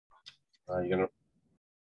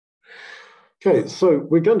Okay, so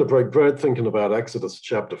we're going to break bread thinking about Exodus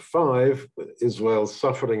chapter 5, Israel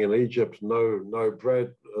suffering in Egypt, no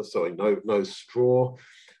bread, no straw,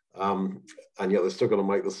 and yet they're still going to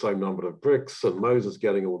make the same number of bricks, and Moses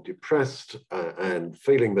getting all depressed and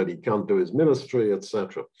feeling that he can't do his ministry,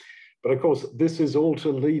 etc. But of course, this is all to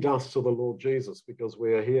lead us to the Lord Jesus, because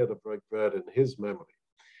we are here to break bread in his memory,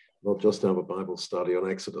 not just have a Bible study on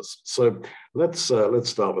Exodus. So let's start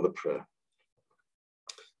with a prayer.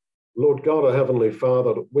 Lord God, our Heavenly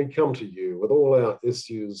Father, we come to you with all our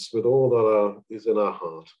issues, with all that is in our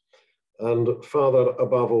heart. And Father,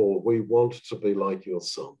 above all, we want to be like your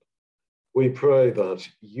Son. We pray that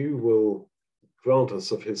you will grant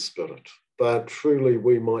us of his Spirit, that truly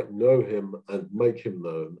we might know him and make him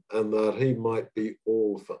known, and that he might be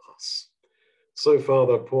all for us. So,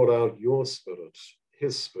 Father, pour out your Spirit,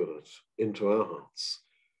 his Spirit, into our hearts,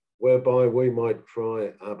 whereby we might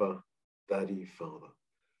cry, Abba, Daddy, Father.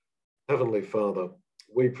 Heavenly Father,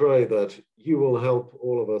 we pray that you will help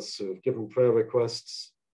all of us who have given prayer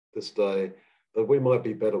requests this day, that we might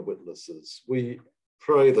be better witnesses. We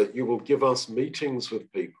pray that you will give us meetings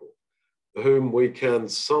with people whom we can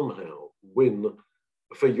somehow win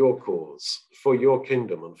for your cause, for your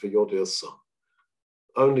kingdom, and for your dear Son.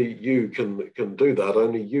 Only you can do that.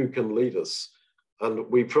 Only you can lead us.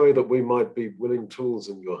 And we pray that we might be willing tools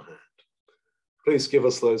in your hand. Please give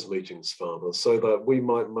us those meetings, Father, so that we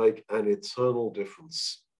might make an eternal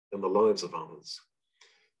difference in the lives of others.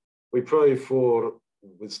 We pray for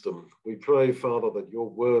wisdom. We pray, Father, that your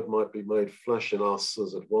word might be made flesh in us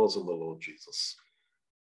as it was in the Lord Jesus.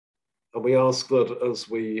 And we ask that as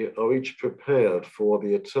we are each prepared for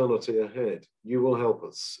the eternity ahead, you will help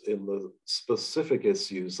us in the specific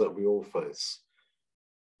issues that we all face.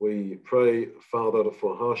 We pray, Father,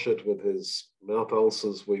 for Harshit with his mouth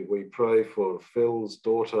ulcers. We pray for Phil's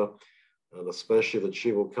daughter, and especially that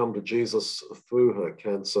she will come to Jesus through her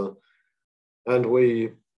cancer. And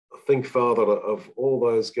we think, Father, of all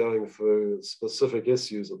those going through specific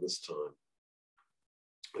issues at this time.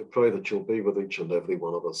 I pray that you'll be with each and every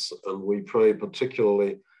one of us. And we pray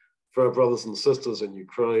particularly for our brothers and sisters in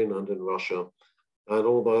Ukraine and in Russia, and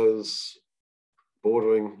all those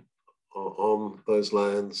bordering on those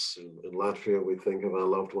lands. In Latvia, we think of our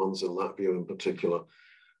loved ones in Latvia in particular.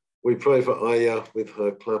 We pray for Aya with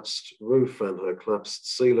her collapsed roof and her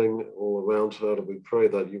collapsed ceiling all around her. And we pray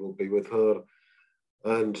that you will be with her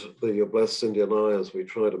and that you'll bless Cindy and I as we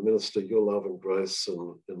try to minister your love and grace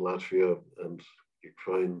in Latvia and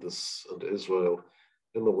Ukraine and Israel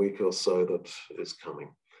in the week or so that is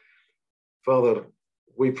coming. Father,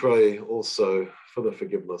 we pray also for the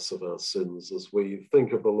forgiveness of our sins. As we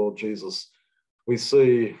think of the Lord Jesus, we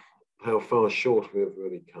see how far short we have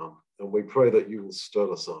really come. And we pray that you will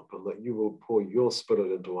stir us up and that you will pour your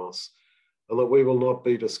Spirit into us, and that we will not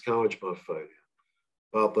be discouraged by failure,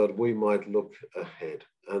 but that we might look ahead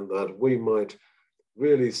and that we might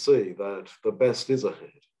really see that the best is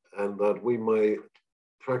ahead, and that we may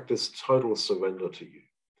practice total surrender to you.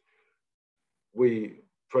 We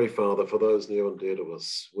pray, Father, for those near and dear to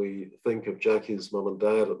us. We think of Jackie's mum and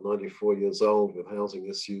dad at 94 years old with housing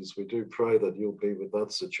issues. We do pray that you'll be with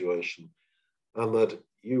that situation, and that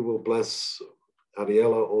you will bless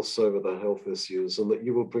Adiela also with her health issues, and that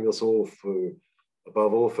you will bring us all through,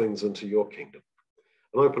 above all things, into your kingdom.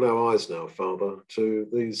 And open our eyes now, Father, to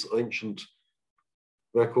these ancient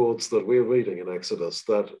records that we're reading in Exodus,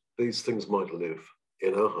 that these things might live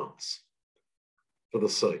in our hearts for the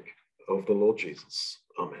sake of the Lord Jesus.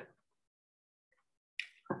 Amen.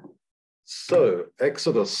 So,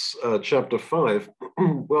 Exodus chapter 5.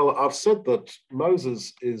 Well, I've said that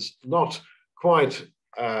Moses is not quite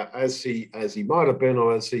as he might have been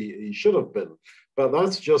or as he should have been, but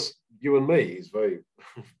that's just you and me. He's very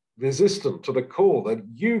resistant to the call that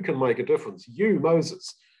you can make a difference. You,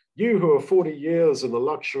 Moses, you who are 40 years in the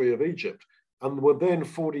luxury of Egypt, and were then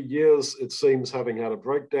 40 years, it seems, having had a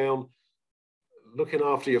breakdown, looking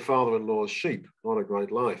after your father-in-law's sheep, not a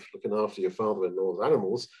great life, looking after your father-in-law's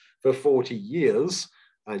animals for 40 years,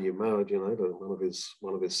 and you married, one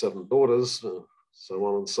of his 7 daughters, so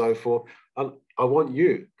on and so forth. And I want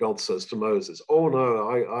you, God says to Moses, oh no,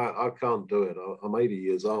 I can't do it. I'm 80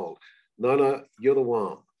 years old. No, you're the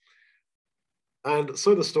one. And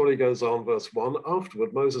so the story goes on, verse 1.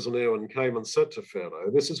 Afterward, Moses and Aaron came and said to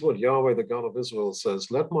Pharaoh, this is what Yahweh, the God of Israel,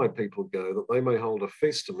 says, let my people go, that they may hold a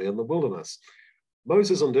feast to me in the wilderness.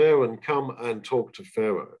 Moses and Aaron come and talk to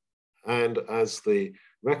Pharaoh. And as the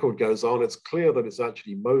record goes on, it's clear that it's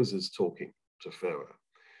actually Moses talking to Pharaoh.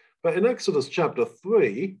 But in Exodus chapter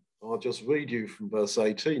 3, I'll just read you from verse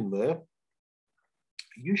 18 there.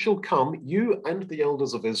 You shall come, you and the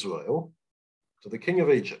elders of Israel, to the king of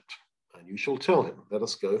Egypt, and you shall tell him, let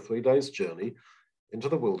us go 3 days' journey into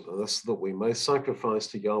the wilderness that we may sacrifice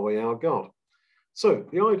to Yahweh our God. So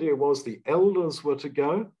the idea was the elders were to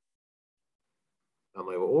go, and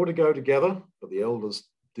they were all to go together, but the elders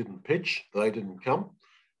didn't pitch, they didn't come.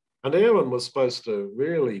 And Aaron was supposed to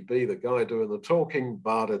really be the guy doing the talking,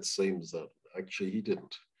 but it seems that actually he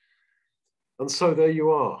didn't. And so there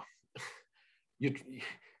you are.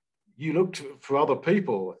 You looked for other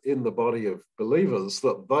people in the body of believers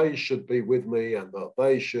that they should be with me and that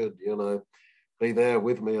they should, be there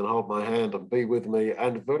with me and hold my hand and be with me.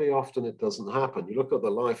 And very often it doesn't happen. You look at the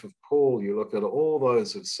life of Paul, you look at all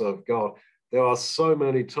those who serve God. There are so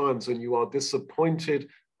many times when you are disappointed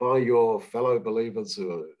by your fellow believers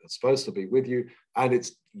who are supposed to be with you, and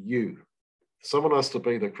it's you. Someone has to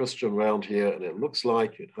be the Christian around here, and it looks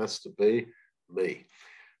like it has to be me.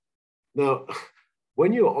 Now,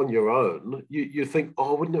 when you're on your own, you think,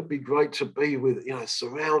 oh, wouldn't it be great to be with,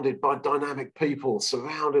 surrounded by dynamic people,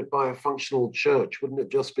 surrounded by a functional church? Wouldn't it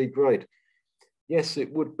just be great? Yes,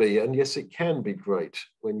 it would be. And yes, it can be great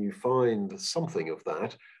when you find something of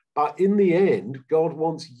that. But in the end, God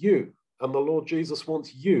wants you and the Lord Jesus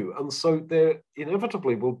wants you. And so there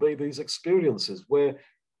inevitably will be these experiences where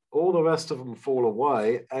all the rest of them fall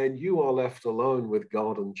away and you are left alone with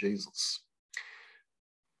God and Jesus.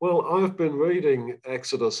 Well, I've been reading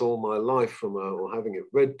Exodus all my life or having it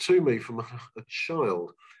read to me from a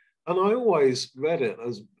child. And I always read it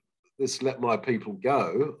as this, let my people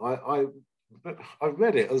go. I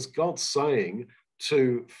read it as God saying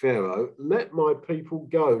to Pharaoh, let my people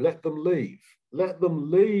go, let them leave. Let them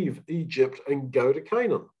leave Egypt and go to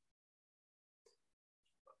Canaan.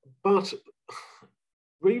 But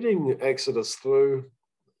reading Exodus through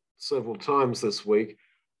several times this week,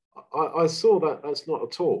 I saw that that's not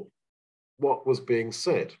at all what was being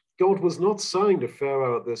said. God was not saying to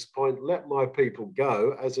Pharaoh at this point, let my people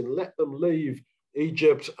go, as in let them leave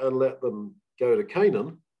Egypt and let them go to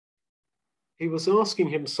Canaan. He was asking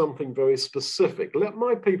him something very specific. Let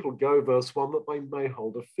my people go, verse 1, that they may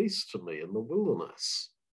hold a feast to me in the wilderness.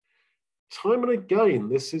 Time and again,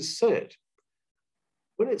 this is said.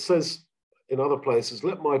 When it says in other places,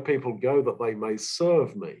 let my people go that they may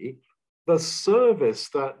serve me, the service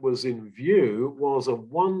that was in view was a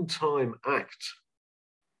one-time act.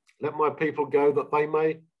 Let my people go that they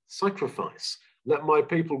may sacrifice. Let my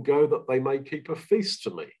people go that they may keep a feast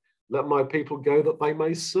to me. Let my people go that they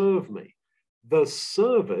may serve me. The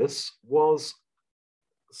service was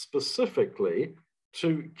specifically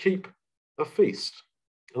to keep a feast.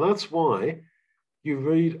 And that's why you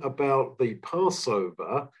read about the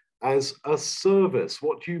Passover as a service.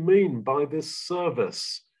 What do you mean by this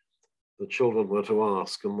service? The children were to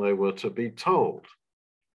ask and they were to be told.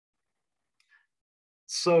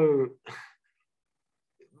 So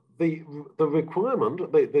the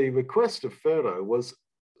requirement, the request of Pharaoh was,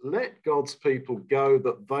 let God's people go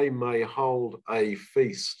that they may hold a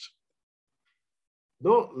feast.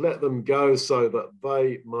 Not let them go so that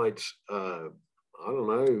they might,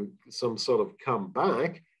 some sort of come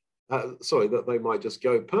back. That they might just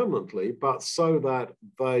go permanently, but so that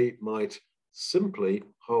they might simply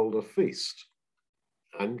hold a feast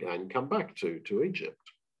and come back to Egypt.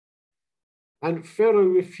 And Pharaoh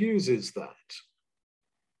refuses that.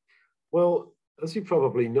 Well, as you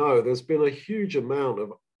probably know, there's been a huge amount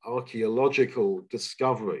of archaeological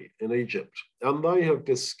discovery in Egypt, and they have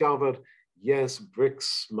discovered, yes,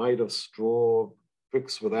 bricks made of straw,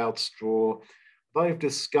 bricks without straw. They've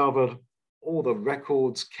discovered all the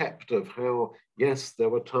records kept of how, yes, there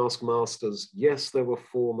were taskmasters, yes, there were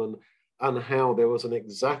foremen, and how there was an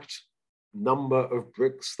exact number of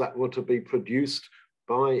bricks that were to be produced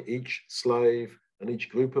by each slave and each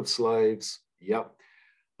group of slaves. Yep.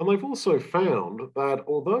 And they've also found that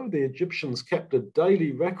although the Egyptians kept a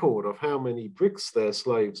daily record of how many bricks their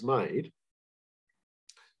slaves made,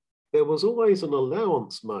 there was always an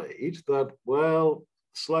allowance made that, well,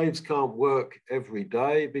 slaves can't work every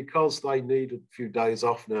day because they need a few days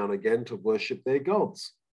off now and again to worship their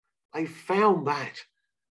gods. They found that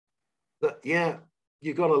yeah,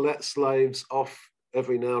 you got to let slaves off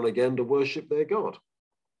every now and again to worship their God.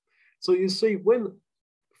 So you see, when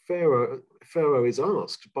Pharaoh is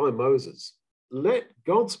asked by Moses, let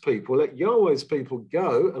God's people, let Yahweh's people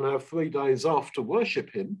go and have 3 days off to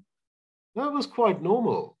worship him, that was quite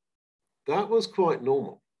normal. That was quite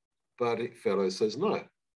normal. But Pharaoh says no.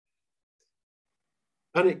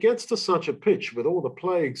 And it gets to such a pitch with all the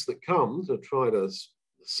plagues that come to try to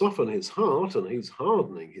soften his heart, and he's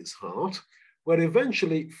hardening his heart, where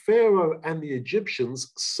eventually Pharaoh and the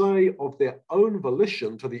Egyptians say of their own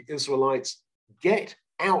volition to the Israelites, get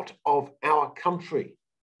out of our country.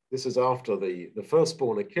 This is after the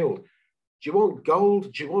firstborn are killed. Do you want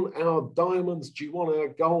gold? Do you want our diamonds? Do you want our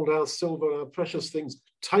gold, our silver, our precious things?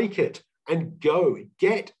 Take it and go.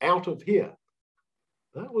 Get out of here.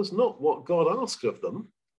 That was not what God asked of them.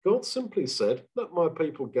 God simply said, let my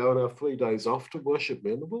people go and have 3 days off to worship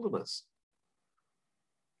me in the wilderness.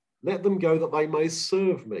 Let them go that they may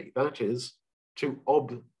serve me. That is, to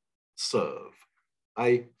observe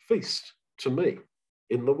a feast to me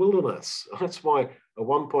in the wilderness. That's why at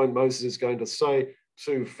one point Moses is going to say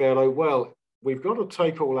to Pharaoh, well, we've got to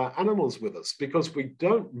take all our animals with us because we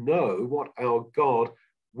don't know what our God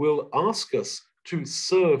will ask us to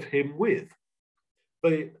serve him with.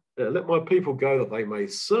 Let my people go that they may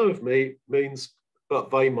serve me means that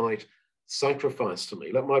they might sacrifice to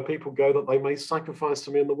me. Let my people go that they may sacrifice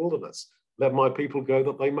to me in the wilderness. Let my people go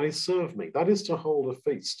that they may serve me. That is to hold a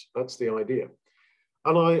feast. That's the idea.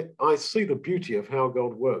 And I see the beauty of how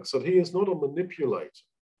God works, that he is not a manipulator.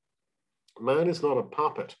 Man is not a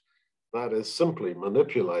puppet that is simply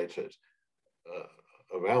manipulated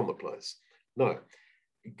around the place. No,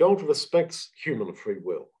 God respects human free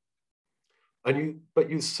will. But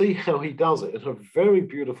you see how he does it in a very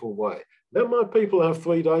beautiful way. Let my people have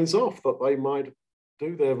 3 days off that they might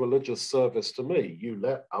do their religious service to me. You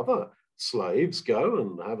let other slaves go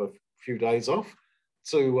and have a few days off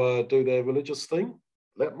to do their religious thing.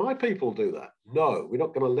 Let my people do that. No, we're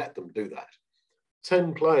not going to let them do that.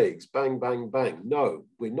 10 plagues, bang, bang, bang. No,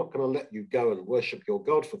 we're not going to let you go and worship your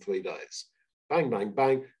God for 3 days. Bang, bang,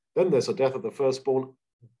 bang. Then there's a death of the firstborn.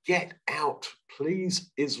 Get out,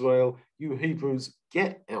 please, Israel, you Hebrews,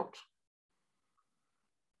 get out.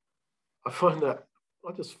 I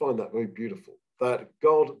just find that very beautiful, that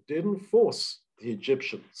God didn't force the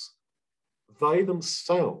Egyptians. They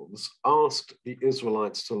themselves asked the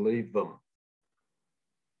Israelites to leave them.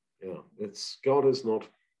 Yeah, God is not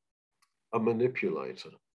a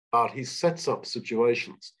manipulator, but he sets up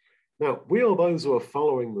situations. Now, we are those who are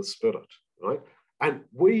following the Spirit, right? And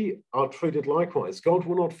we are treated likewise. God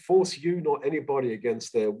will not force you nor anybody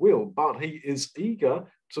against their will, but he is eager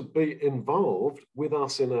to be involved with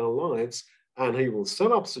us in our lives, and he will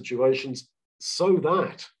set up situations so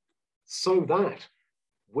that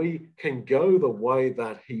we can go the way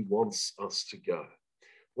that he wants us to go.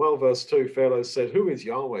 Well, verse 2, Pharaoh said, who is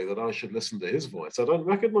Yahweh that I should listen to his voice? I don't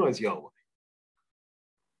recognize Yahweh.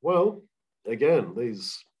 Well, again,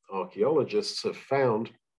 these archaeologists have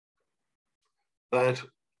found that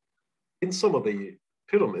in some of the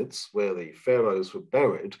pyramids where the pharaohs were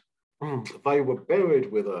buried, they were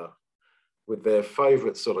buried with their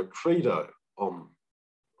favorite sort of credo on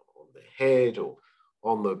their head or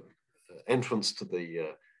on the entrance to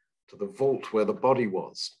the vault where the body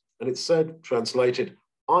was. And it said, translated,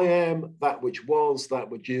 I am that which was, that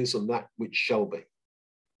which is, and that which shall be.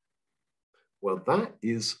 Well, that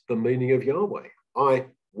is the meaning of Yahweh. I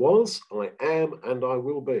was, I am, and I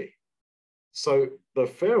will be. So the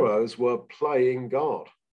pharaohs were playing God.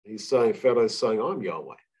 Pharaoh's saying, I'm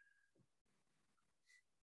Yahweh.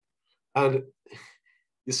 And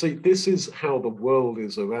you see, this is how the world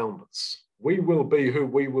is around us. We will be who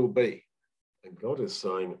we will be. And God is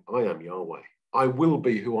saying, I am Yahweh. I will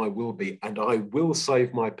be who I will be, and I will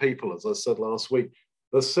save my people. As I said last week,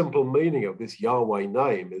 the simple meaning of this Yahweh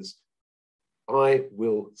name is, I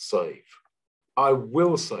will save. I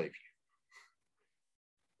will save you.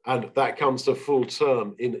 And that comes to full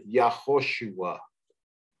term in Yahoshua.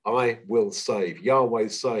 I will save. Yahweh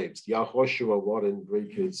saves. Yahoshua, what in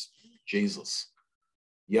Greek is Jesus.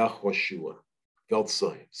 Yahoshua. God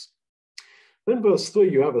saves. Then verse 3,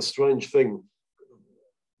 you have a strange thing.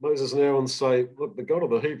 Moses and Aaron say, look, the God of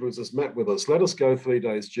the Hebrews has met with us. Let us go 3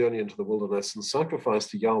 days' journey into the wilderness and sacrifice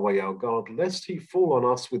to Yahweh our God, lest he fall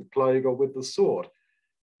on us with plague or with the sword.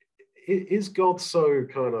 Is God so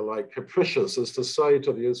kind of like capricious as to say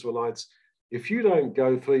to the Israelites, if you don't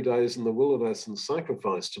go 3 days in the wilderness and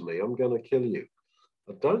sacrifice to me, I'm going to kill you?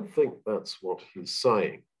 I don't think that's what he's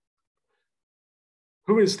saying.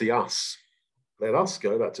 Who is the us? Let us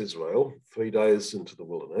go, that's Israel, 3 days into the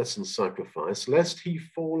wilderness and sacrifice, lest he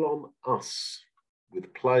fall on us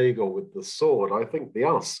with plague or with the sword. I think the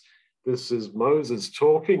us, this is Moses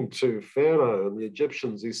talking to Pharaoh and the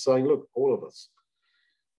Egyptians. He's saying, look, all of us,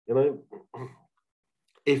 you know,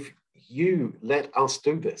 if you let us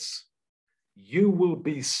do this, you will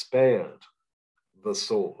be spared the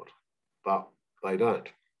sword, but they don't.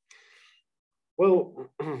 Well,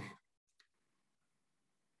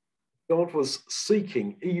 God was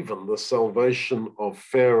seeking even the salvation of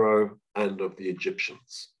Pharaoh and of the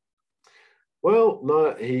Egyptians. Well,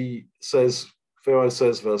 no, Pharaoh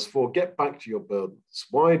says, verse 4, get back to your burdens.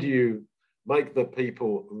 Why do you make the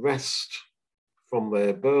people rest from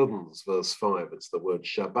their burdens, verse 5. It's the word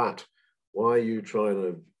Shabbat. Why are you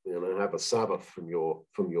trying to have a Sabbath from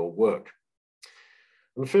your work?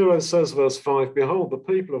 And Pharaoh says, verse 5, behold, the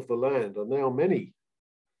people of the land are now many.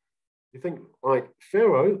 You think, like,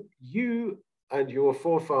 Pharaoh, you and your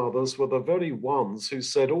forefathers were the very ones who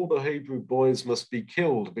said all the Hebrew boys must be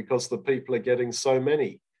killed because the people are getting so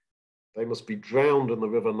many. They must be drowned in the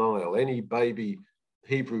River Nile. Any baby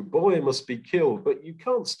Hebrew boy must be killed, but you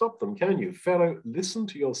can't stop them, can you? Pharaoh, listen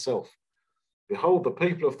to yourself. Behold, the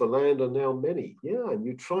people of the land are now many. Yeah, and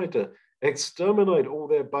you tried to exterminate all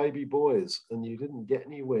their baby boys, and you didn't get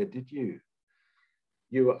anywhere, did you?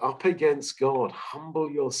 You were up against God. Humble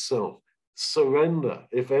yourself. Surrender.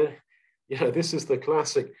 This is the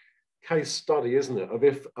classic case study, isn't it? Of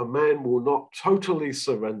if a man will not totally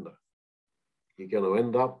surrender, you're going to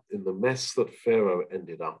end up in the mess that Pharaoh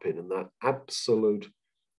ended up in that absolute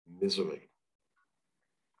misery.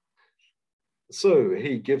 So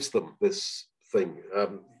he gives them this thing.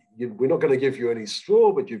 We're not going to give you any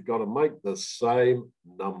straw, but you've got to make the same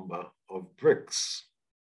number of bricks.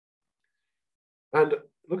 And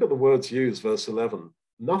look at the words used, verse 11.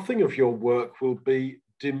 Nothing of your work will be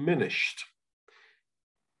diminished.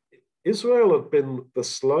 Israel had been the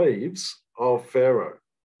slaves of Pharaoh,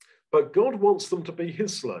 but God wants them to be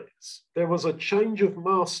his slaves. There was a change of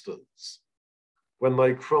masters when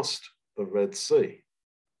they crossed the Red Sea.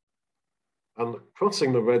 And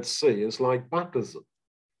crossing the Red Sea is like baptism.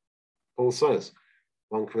 Paul says,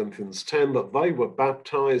 1 Corinthians 10, that they were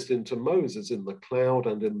baptized into Moses in the cloud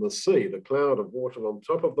and in the sea. The cloud of water on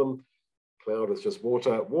top of them. Cloud is just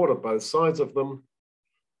water both sides of them.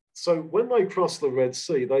 So when they crossed the Red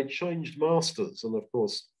Sea, they changed masters. And of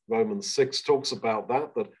course, Romans 6 talks about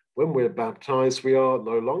that when we're baptized, we are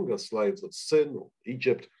no longer slaves of sin or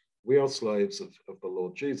Egypt. We are slaves of the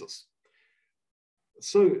Lord Jesus.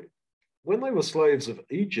 So when they were slaves of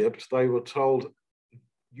Egypt, they were told,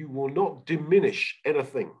 you will not diminish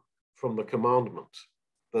anything from the commandment.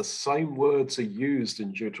 The same words are used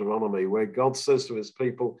in Deuteronomy where God says to his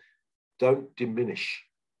people, don't diminish.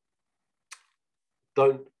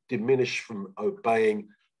 Don't diminish from obeying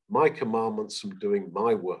my commandments, from doing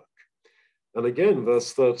my work. And again,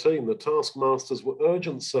 verse 13, the taskmasters were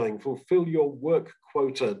urgent, saying, fulfill your work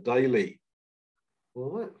quota daily.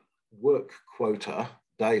 Well, that work quota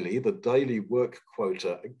daily, the daily work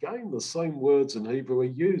quota, again, the same words in Hebrew are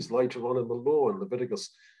used later on in the law in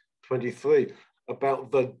Leviticus 23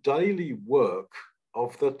 about the daily work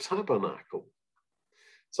of the tabernacle.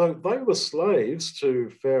 So they were slaves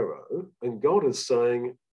to Pharaoh, and God is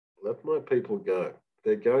saying, let my people go.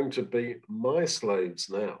 They're going to be my slaves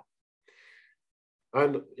now.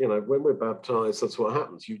 And, when we're baptized, that's what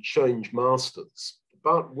happens. You change masters.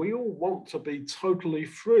 But we all want to be totally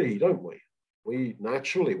free, don't we? We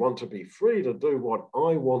naturally want to be free to do what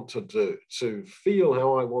I want to do, to feel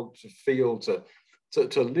how I want to feel, to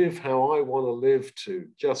live how I want to live, to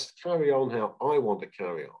just carry on how I want to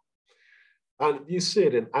carry on. And you see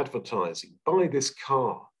it in advertising. Buy this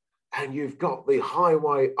car, and you've got the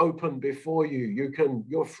highway open before you.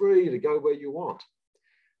 You're free to go where you want.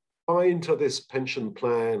 Buy into this pension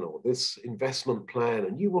plan or this investment plan,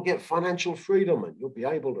 and you will get financial freedom, and you'll be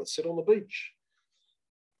able to sit on the beach.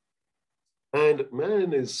 And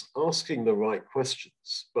man is asking the right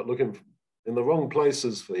questions, but looking in the wrong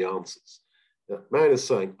places for the answers. Man is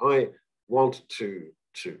saying, I want to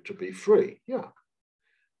be free. Yeah.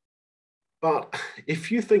 But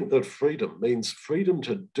if you think that freedom means freedom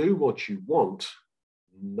to do what you want,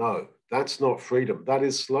 no, that's not freedom. That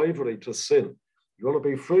is slavery to sin. You want to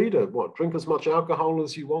be free to drink as much alcohol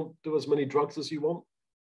as you want, do as many drugs as you want,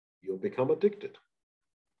 you'll become addicted.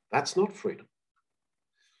 That's not freedom.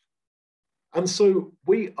 And so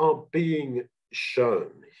we are being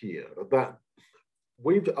shown here that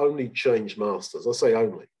we've only changed masters. I say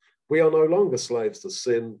only. We are no longer slaves to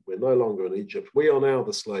sin. We're no longer in Egypt. We are now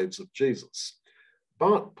the slaves of Jesus.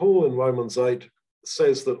 But Paul in Romans 8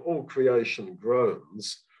 says that all creation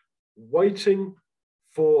groans, waiting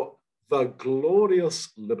for the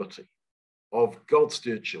glorious liberty of God's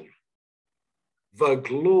dear children. The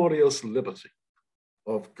glorious liberty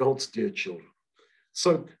of God's dear children.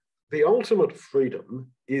 So the ultimate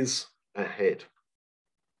freedom is ahead.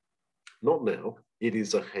 Not now, it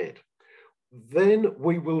is ahead. Then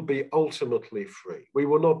we will be ultimately free. We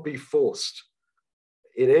will not be forced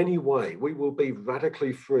in any way. We will be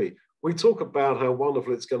radically free. We talk about how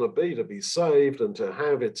wonderful it's going to be saved and to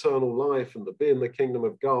have eternal life and to be in the kingdom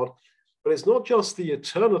of God. But it's not just the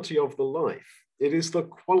eternity of the life. It is the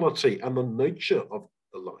quality and the nature of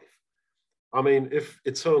the life. I mean, if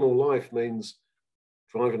eternal life means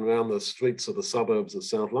driving around the streets of the suburbs of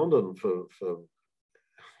South London for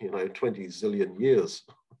 20 zillion years.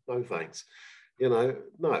 No thanks.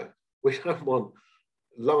 No, we don't want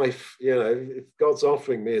life. If God's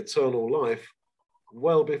offering me eternal life,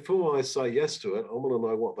 well, before I say yes to it, I want to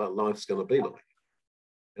know what that life's going to be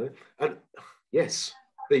like. And yes,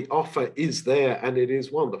 the offer is there, and it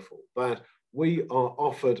is wonderful that we are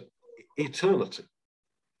offered eternity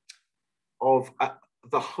of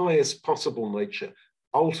the highest possible nature,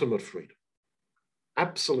 ultimate freedom,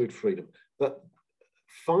 absolute freedom, that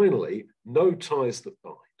finally no ties that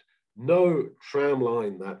bind, no tram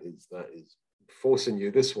line that is forcing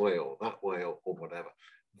you this way or that way or whatever.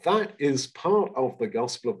 That is part of the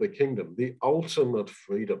gospel of the kingdom, the ultimate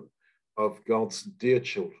freedom of God's dear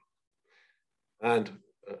children. And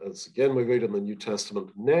as again we read in the New Testament,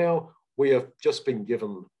 now we have just been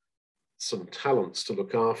given some talents to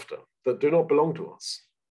look after that do not belong to us.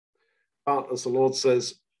 But as the Lord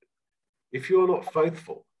says, if you are not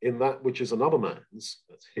faithful in that which is another man's,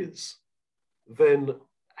 that's his, then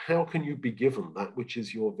how can you be given that which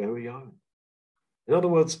is your very own? In other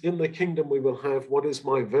words, in the kingdom we will have what is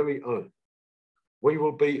my very own. We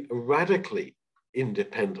will be radically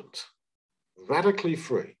independent, radically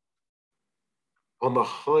free on the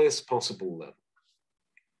highest possible level.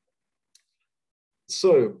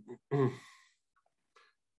 So,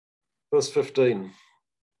 verse 15,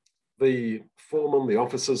 the foremen, the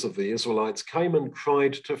officers of the Israelites came and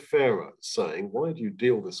cried to Pharaoh, saying, why do you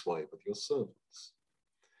deal this way with your servants?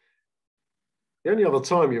 The only other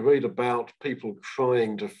time you read about people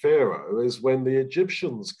crying to Pharaoh is when the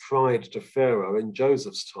Egyptians cried to Pharaoh in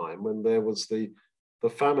Joseph's time, when there was the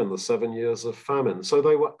famine, the 7 years of famine. So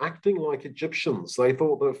they were acting like Egyptians. They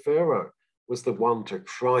thought that Pharaoh was the one to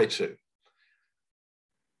cry to.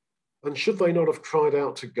 And should they not have cried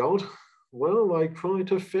out to God? Well, they cried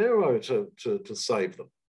to Pharaoh to save them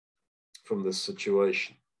from this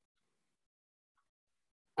situation.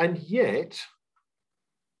 And yet,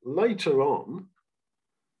 later on,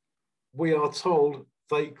 we are told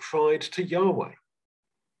they cried to Yahweh.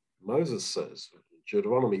 Moses says, in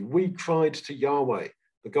Deuteronomy, we cried to Yahweh,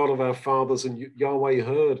 the God of our fathers, and Yahweh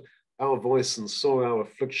heard our voice and saw our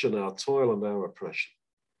affliction, our toil, and our oppression.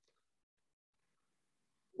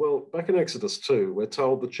 Well, back in Exodus 2, we're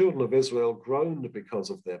told the children of Israel groaned because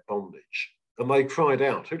of their bondage, and they cried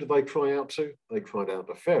out. Who did they cry out to? They cried out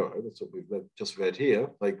to Pharaoh. That's what we've just read here.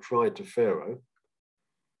 They cried to Pharaoh.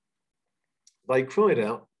 They cried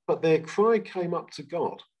out, but their cry came up to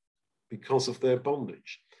God because of their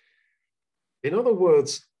bondage. In other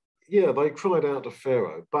words, yeah, they cried out to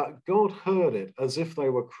Pharaoh, but God heard it as if they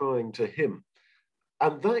were crying to him.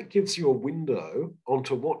 And that gives you a window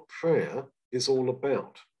onto what prayer is all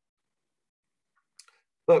about.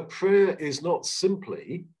 But prayer is not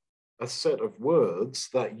simply a set of words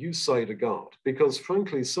that you say to God, because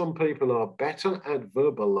frankly, some people are better at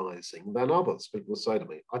verbalizing than others. People say to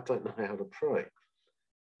me, I don't know how to pray.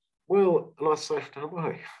 Well, and I say, no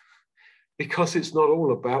way, because it's not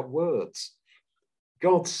all about words.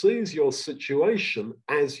 God sees your situation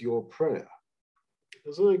as your prayer.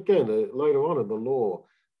 So again, later on in the law,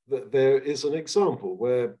 there is an example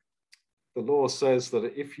where the law says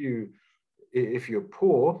that if you're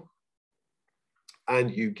poor and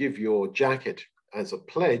you give your jacket as a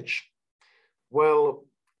pledge, well,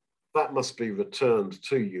 that must be returned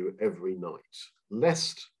to you every night,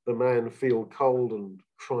 lest the man feel cold and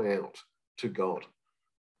cry out to God.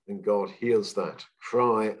 And God hears that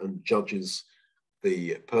cry and judges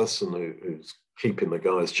the person who's keeping the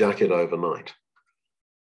guy's jacket overnight.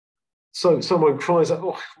 So someone cries out,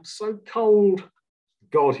 oh, I'm so cold.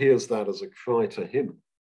 God hears that as a cry to him.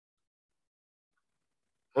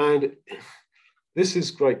 And this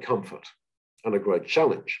is great comfort and a great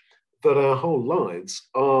challenge, that our whole lives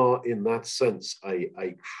are, in that sense, a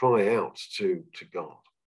cry out to God.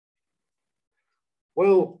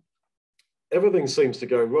 Well, everything seems to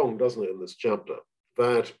go wrong, doesn't it, in this chapter?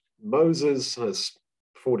 That Moses has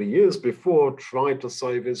 40 years before tried to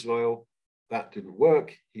save Israel. That didn't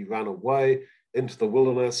work. He ran away into the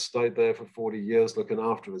wilderness, stayed there for 40 years looking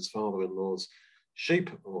after his father-in-law's sheep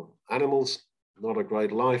or animals. Not a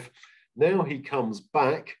great life. Now he comes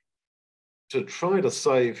back to try to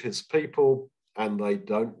save his people, and they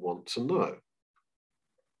don't want to know.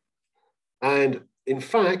 And in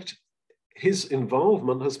fact, his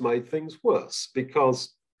involvement has made things worse,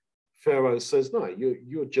 because Pharaoh says, no,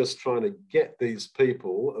 you're just trying to get these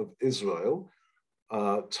people of Israel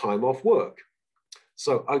time off work.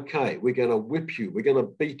 So, okay, we're going to whip you, we're going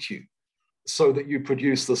to beat you so that you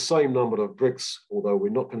produce the same number of bricks, although we're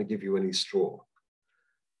not going to give you any straw.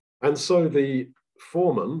 And so the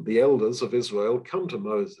foremen, the elders of Israel, come to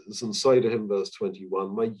Moses and say to him, verse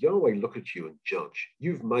 21, may Yahweh look at you and judge.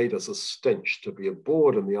 You've made us a stench to be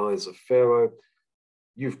abhorred in the eyes of Pharaoh.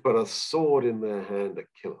 You've put a sword in their hand to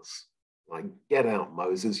kill us. Like, get out,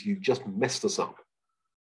 Moses. You've just messed us up.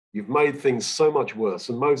 You've made things so much worse.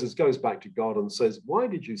 And Moses goes back to God and says, why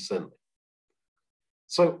did you send me?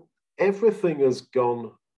 So everything has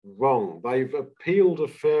gone wrong. They've appealed to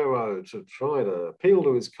Pharaoh to try to appeal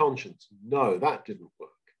to his conscience. No, that didn't work.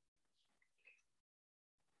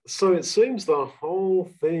 So it seems the whole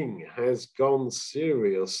thing has gone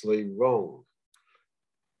seriously wrong.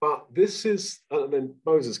 But this is, and then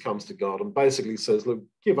Moses comes to God and basically says, look,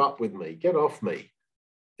 give up with me, get off me.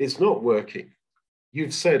 It's not working.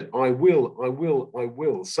 You've said, I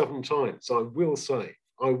will 7 times. I will save,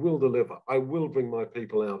 I will deliver, I will bring my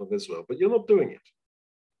people out of Israel. But you're not doing it.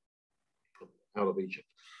 Out of Egypt.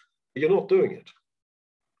 But you're not doing it.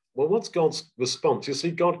 Well, what's God's response? You see,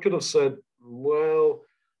 God could have said, well,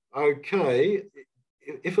 okay,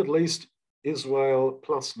 if at least Israel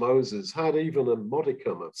plus Moses had even a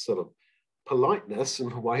modicum of sort of politeness in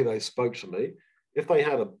the way they spoke to me, if they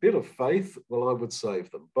had a bit of faith, well, I would save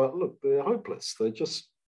them. But look, they're hopeless. They just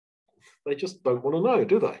don't want to know,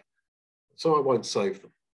 do they? So I won't save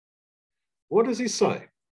them. What does he say?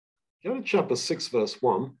 Go to chapter 6, verse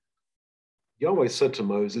 1. Yahweh said to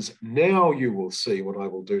Moses, now you will see what I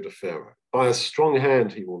will do to Pharaoh. By a strong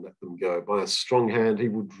hand he will let them go. By a strong hand he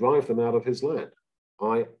will drive them out of his land.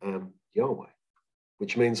 I am Yahweh,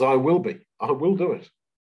 which means I will be. I will do it.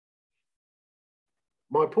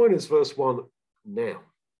 My point is verse 1, now.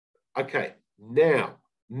 Okay, now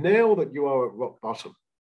that you are at rock bottom,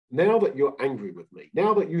 now that you're angry with me,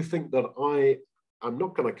 now that you think that I am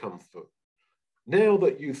not going to come through, now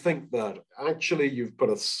that you think that actually you've put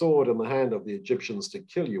a sword in the hand of the Egyptians to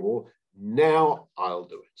kill you all, now I'll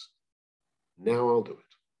do it. Now I'll do it.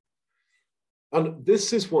 And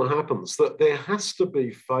this is what happens, that there has to be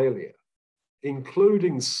failure,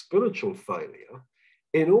 including spiritual failure,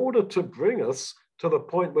 in order to bring us to the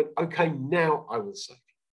point when, okay, now I will save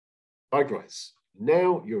you. By grace,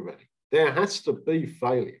 now you're ready. There has to be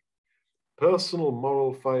failure. Personal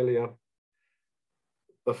moral failure,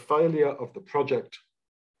 the failure of the project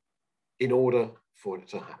in order for it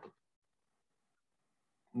to happen.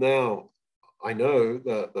 Now, I know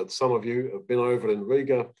that some of you have been over in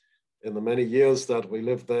Riga in the many years that we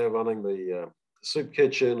lived there running the soup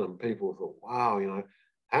kitchen, and people thought, wow,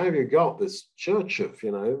 how have you got this church of,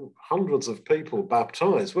 hundreds of people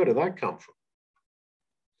baptized? Where did that come from?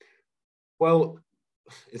 Well,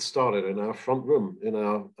 it started in our front room in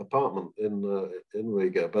our apartment in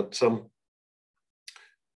Riga, but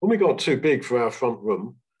when we got too big for our front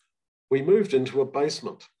room, we moved into a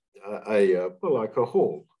basement, like a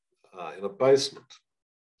hall in a basement.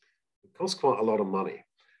 It cost quite a lot of money.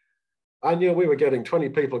 And we were getting 20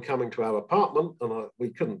 people coming to our apartment, and we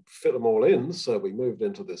couldn't fit them all in, so we moved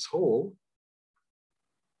into this hall.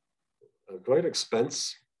 A great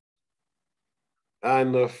expense.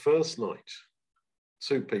 And the first night,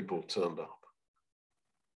 2 people turned up.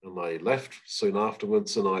 And they left soon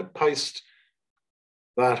afterwards, and I paced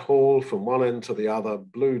that hall from one end to the other,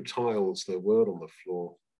 blue tiles there were on the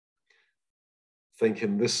floor,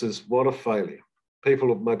 thinking, this is what a failure. People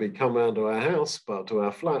will maybe come round to our house, to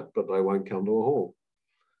our flat, but they won't come to a hall.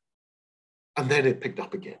 And then it picked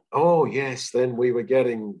up again. Oh, yes, then we were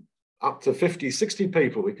getting up to 50, 60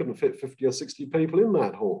 people. We couldn't fit 50 or 60 people in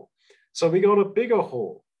that hall. So we got a bigger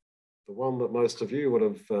hall, the one that most of you would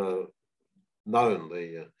have known,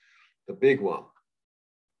 the big one.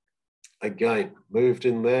 Again, moved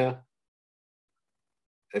in there.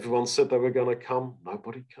 Everyone said they were going to come.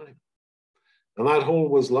 Nobody came. And that hall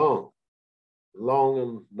was long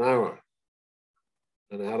and narrow.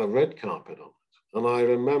 And it had a red carpet on it. And I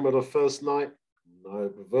remember the first night,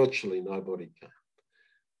 virtually nobody came.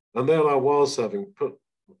 And then I was having put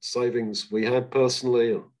savings we had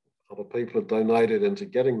personally and other people had donated into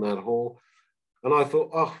getting that hall. And I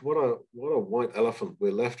thought, oh, what a white elephant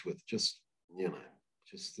we're left with. Just,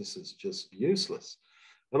 this is just useless.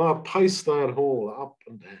 And I paced that hall up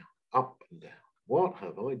and down, up and down. What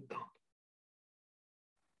have I done?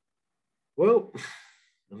 Well,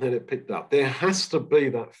 and then it picked up. There has to be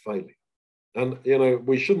that failure. And,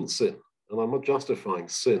 we shouldn't sin. And I'm not justifying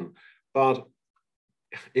sin, but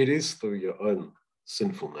it is through your own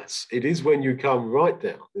sinfulness. It is when you come right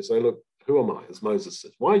down. You say, look, who am I? As Moses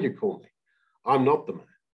says, why you call me? I'm not the man.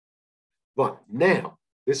 Right, now,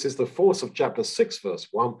 this is the force of chapter 6, verse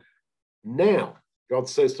 1. Now, God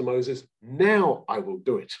says to Moses, now I will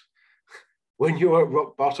do it. When you're at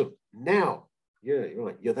rock bottom, now. Yeah,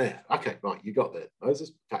 right, you're there. Okay, right, you got there.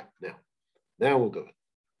 Moses, okay, Now we'll do it.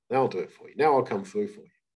 Now I'll do it for you. Now I'll come through for you.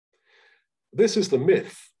 This is the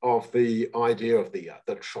myth of the idea of the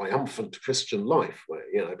triumphant Christian life,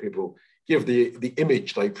 where people give the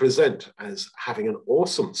image they present as having an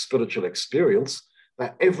awesome spiritual experience,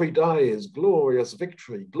 that every day is glorious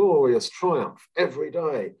victory, glorious triumph, every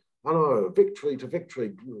day. I know, victory to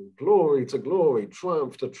victory, glory to glory,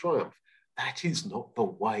 triumph to triumph. That is not the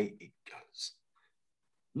way it goes.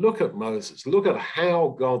 Look at Moses. Look at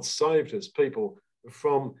how God saved his people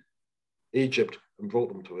from Egypt and brought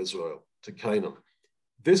them to Israel, to Canaan.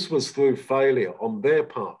 This was through failure on their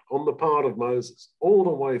part, on the part of Moses, all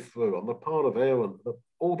the way through, on the part of Aaron,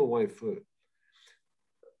 all the way through.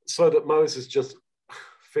 So that Moses just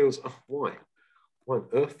feels, oh, why? Why on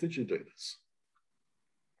earth did you do this?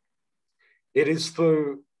 It is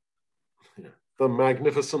through the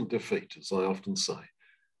magnificent defeat, as I often say.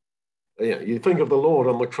 You think of the Lord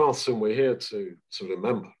on the cross, and we're here to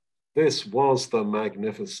remember. This was the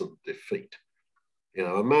magnificent defeat.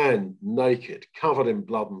 A man naked, covered in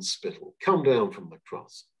blood and spittle, come down from the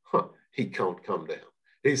cross. He can't come down.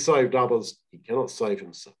 He saved others. He cannot save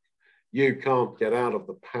himself. You can't get out of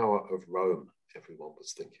the power of Rome, everyone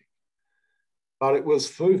was thinking. But it was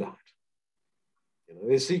through that.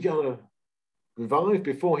 Is he going to revive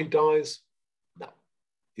before he dies? No.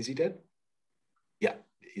 Is he dead? Yeah,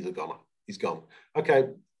 he's a goner. He's gone. Okay,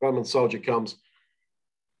 Roman soldier comes,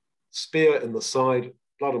 spear in the side,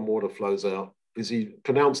 blood and water flows out. Is he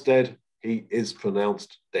pronounced dead? He is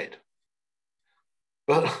pronounced dead.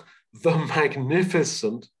 But the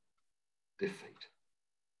magnificent defeat,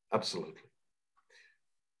 absolutely.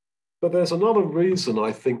 But there's another reason,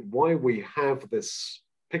 I think, why we have this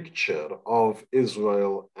picture of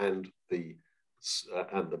Israel and the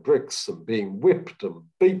bricks and being whipped and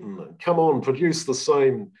beaten and come on, produce the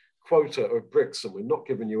same quota of bricks and we're not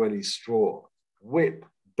giving you any straw. Whip,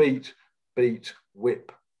 beat, beat,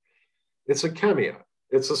 whip. It's a cameo.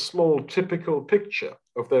 It's a small typical picture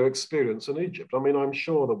of their experience in Egypt. I mean, I'm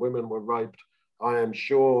sure the women were raped. I am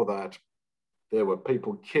sure that there were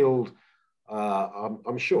people killed.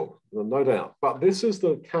 I'm sure, no doubt. But this is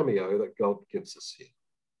the cameo that God gives us here.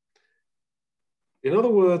 In other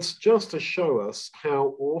words, just to show us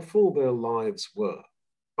how awful their lives were.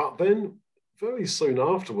 But then very soon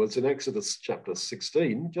afterwards, in Exodus chapter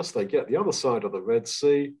 16, just they get the other side of the Red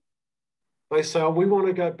Sea, they say, oh, we want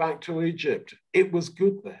to go back to Egypt. It was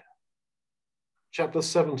good there. Chapter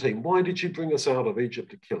 17, why did you bring us out of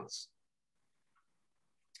Egypt to kill us?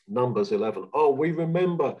 Numbers 11, oh, we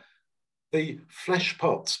remember the flesh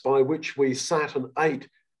pots by which we sat and ate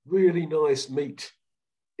really nice meat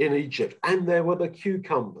in Egypt. And there were the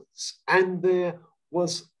cucumbers, and there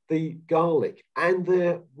was the garlic, and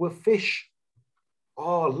there were fish.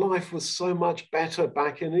 Oh, life was so much better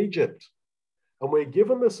back in Egypt. And we're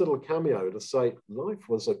given this little cameo to say life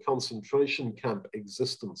was a concentration camp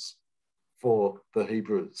existence for the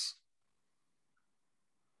Hebrews.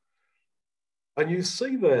 And you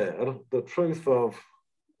see there the truth of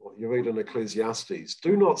what you read in Ecclesiastes,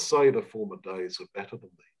 do not say the former days are better than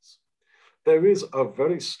these. There is a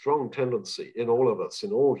very strong tendency in all of us,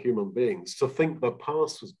 in all human beings, to think the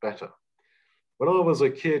past was better. When I was a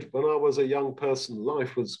kid, when I was a young person,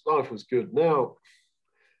 life was good. Now,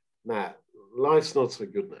 nah, life's not so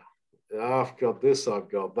good now. I've got this, I've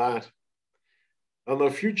got that. And the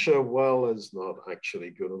future, well, is not actually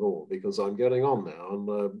good at all because I'm getting on now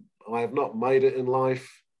and I have not made it in life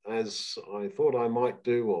as I thought I might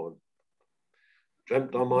do or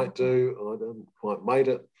dreamt I might do. I haven't quite made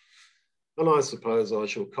it. And I suppose I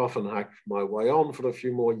shall cough and hack my way on for a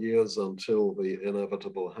few more years until the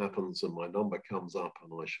inevitable happens and my number comes up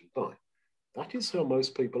and I shall die. That is how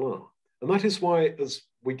most people are. And that is why as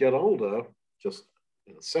we get older, just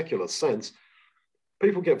in a secular sense,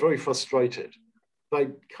 people get very frustrated. They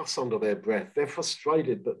cuss under their breath. They're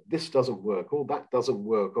frustrated that this doesn't work or that doesn't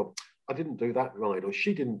work or I didn't do that right or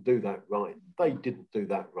she didn't do that right. They didn't do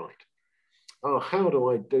that right. Oh, how do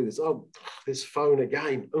I do this? Oh, this phone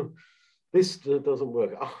again. Oh, this doesn't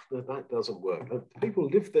work. Oh, that doesn't work. And people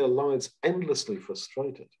live their lives endlessly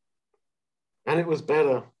frustrated. And it was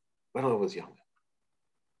better when I was younger.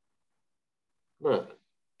 No,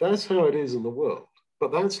 that's how it is in the world.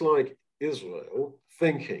 But that's like Israel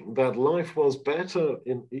thinking that life was better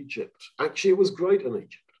in Egypt. Actually, it was great in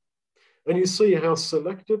Egypt. And you see how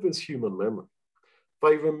selective is human memory.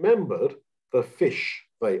 They remembered the fish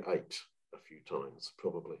they ate a few times,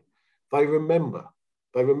 probably. They remember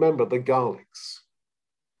the garlics.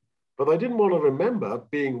 But they didn't want to remember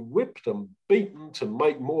being whipped and beaten to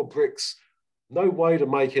make more bricks. No way to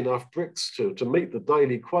make enough bricks to meet the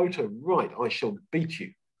daily quota. Right, I shall beat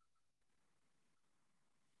you.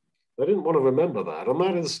 They didn't want to remember that. And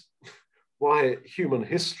that is why human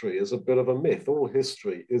history is a bit of a myth. All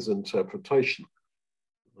history is interpretation.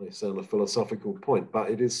 It may sound a philosophical point, but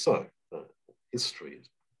it is so. History is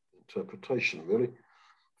interpretation, really,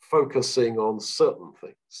 focusing on certain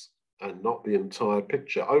things and not the entire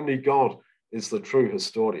picture. Only God is the true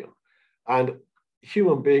historian. And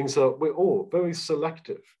human beings we're all very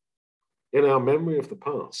selective in our memory of the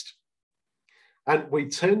past. And we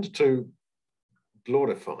tend to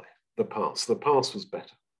glorify the past. The past was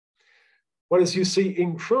better. Whereas you see,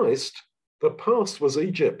 in Christ, the past was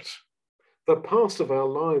Egypt. The past of our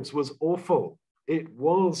lives was awful. It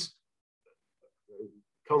was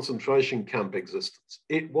concentration camp existence.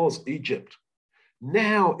 It was Egypt.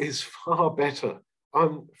 Now is far better.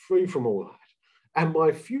 I'm free from all that. And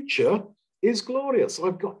my future is glorious.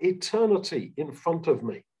 I've got eternity in front of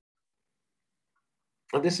me.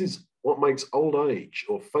 And this is what makes old age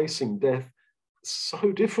or facing death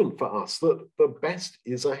so different for us, that the best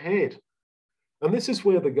is ahead. And this is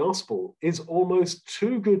where the gospel is almost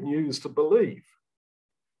too good news to believe.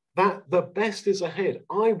 That the best is ahead.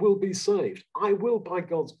 I will be saved. I will, by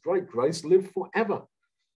God's great grace, live forever.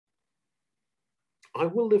 I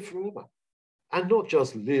will live forever. And not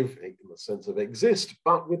just live in the sense of exist,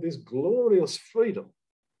 but with this glorious freedom,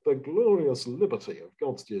 the glorious liberty of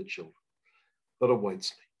God's dear children that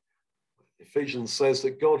awaits me. Ephesians says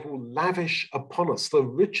that God will lavish upon us the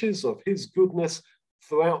riches of his goodness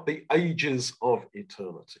throughout the ages of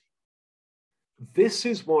eternity. This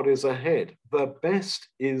is what is ahead. The best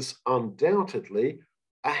is undoubtedly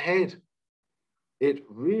ahead. It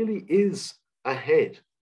really is ahead.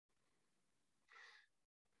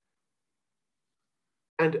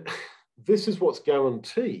 And this is what's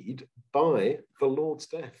guaranteed by the Lord's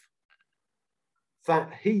death.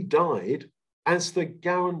 That he died as the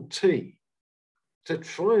guarantee to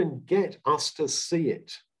try and get us to see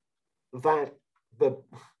it. That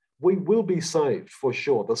we will be saved for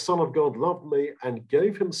sure. The Son of God loved me and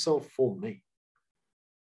gave himself for me.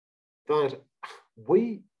 That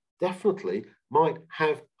we definitely might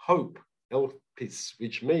have hope, elpis,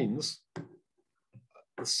 which means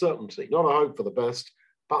certainty, not a hope for the best,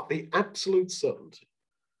 but the absolute certainty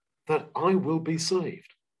that I will be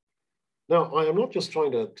saved. Now, I am not just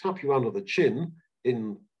trying to tap you under the chin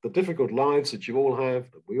in the difficult lives that you all have,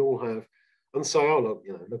 that we all have, and say, oh,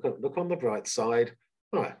 look, look on the bright side.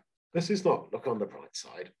 No, this is not look on the bright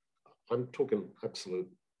side. I'm talking absolute,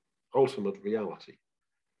 ultimate reality.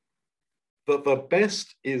 That the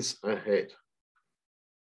best is ahead.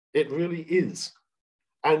 It really is.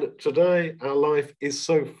 And today, our life is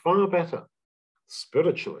so far better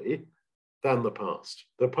spiritually than the past.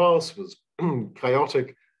 The past was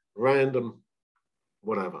chaotic, random,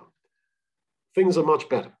 whatever. Things are much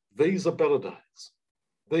better. These are better days.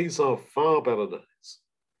 These are far better days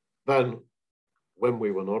than when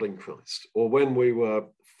we were not in Christ, or when we were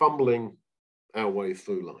fumbling our way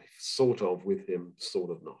through life, sort of with him,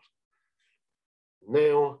 sort of not.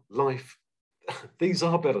 Now, life, these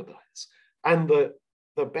are better days. And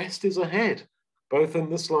the best is ahead, both in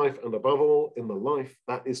this life and above all in the life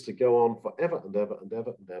that is to go on forever and ever and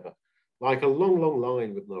ever and ever, like a long, long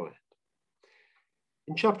line with no end.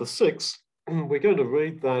 In chapter 6, we're going to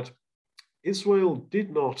read that Israel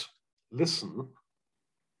did not listen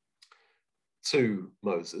to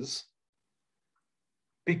Moses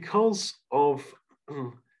because of,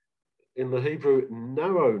 in the Hebrew,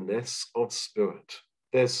 narrowness of spirit.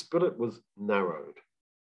 Their spirit was narrowed.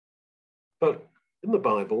 But in the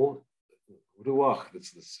Bible, ruach,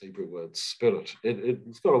 it's this Hebrew word, spirit,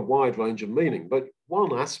 it's got a wide range of meaning, but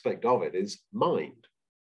one aspect of it is mind.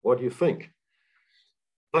 What do you think?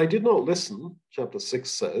 They did not listen, chapter 6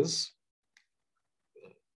 says,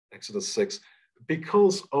 Exodus 6,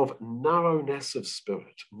 because of narrowness of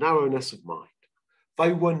spirit, narrowness of mind.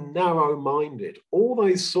 They were narrow-minded. All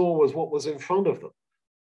they saw was what was in front of them.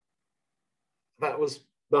 That was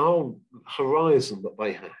the whole horizon that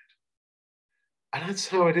they had. And that's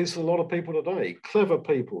how it is for a lot of people today. Clever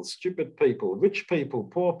people, stupid people, rich people,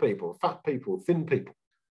 poor people, fat people, thin people.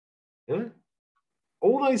 You know?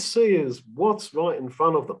 All they see is what's right in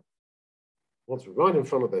front of them, what's right in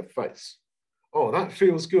front of their face. Oh, that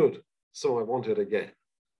feels good, so I want it again.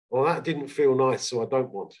 Or that didn't feel nice, so I don't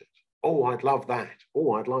want it. Oh, I'd love that.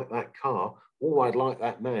 Oh, I'd like that car. Oh, I'd like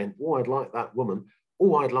that man. Oh, I'd like that woman.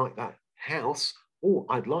 Oh, I'd like that house. Oh,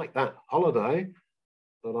 I'd like that holiday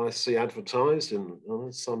that I see advertised in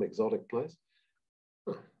some exotic place.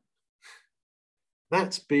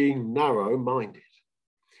 That's being narrow-minded.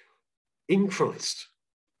 In Christ,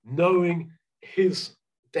 knowing his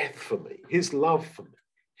death for me, his love for me,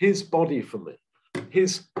 his body for me,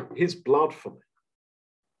 his blood for me.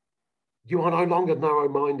 You are no longer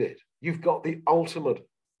narrow-minded. You've got the ultimate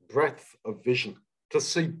breadth of vision to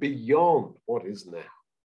see beyond what is now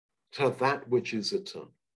to that which is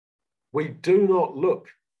eternal. We do not look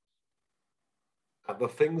at the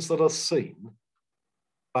things that are seen,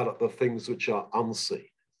 but at the things which are unseen,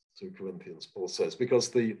 2 Corinthians, Paul says, because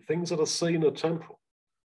the things that are seen are temporal.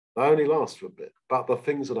 They only last for a bit, but the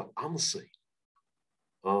things that are unseen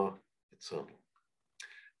are eternal.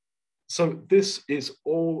 So this is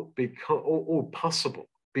all possible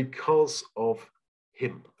because of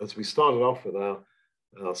him. As we started off with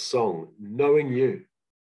our song, knowing you,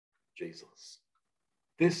 Jesus.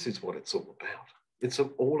 This is what it's all about. It's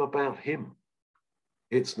all about him.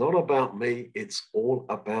 It's not about me. It's all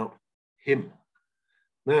about him.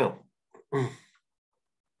 Now,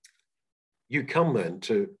 you come then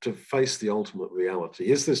to face the ultimate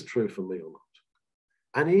reality. Is this true for me or not?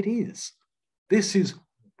 And it is. This is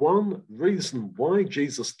one reason why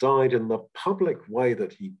Jesus died in the public way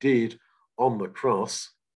that he did on the cross,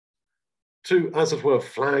 to, as it were,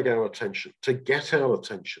 flag our attention, to get our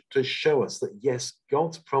attention, to show us that, yes,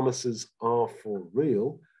 God's promises are for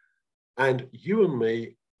real, and you and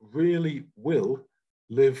me really will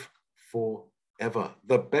live forever.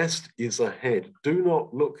 The best is ahead. Do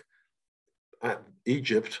not look at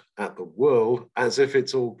Egypt, at the world, as if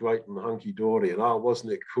it's all great and hunky-dory, and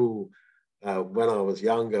wasn't it cool when I was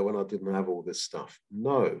younger, when I didn't have all this stuff.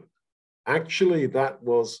 No, actually, that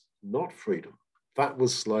was not freedom. That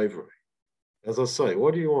was slavery. As I say,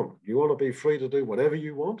 what do you want? You want to be free to do whatever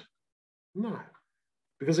you want? No,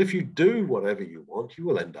 because if you do whatever you want, you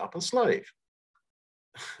will end up a slave.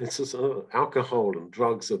 It's just alcohol and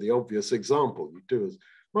drugs are the obvious example. You do as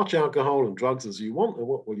much alcohol and drugs as you want, and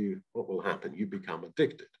what will happen? You become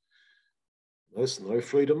addicted. There's no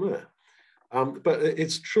freedom there. But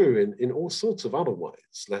it's true in all sorts of other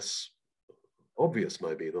ways, less obvious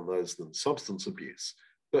maybe than substance abuse.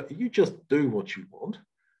 But you just do what you want,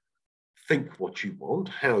 think what you want,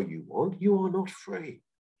 how you want, you are not free.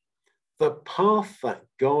 The path that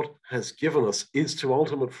God has given us is to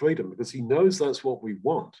ultimate freedom because he knows that's what we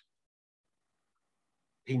want.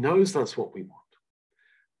 He knows that's what we want.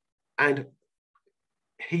 And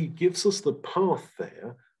he gives us the path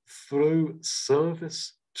there through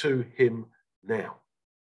service to him now.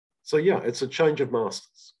 So yeah, it's a change of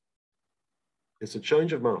masters. It's a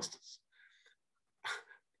change of masters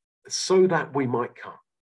so that we might come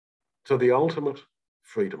to the ultimate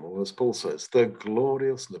freedom, or as Paul says, the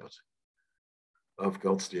glorious liberty of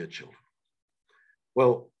God's dear children.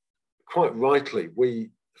 Well, quite rightly,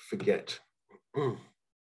 we forget. Quite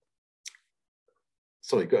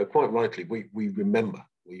rightly, we remember.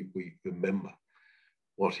 We remember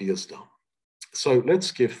what he has done. So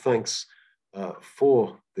let's give thanks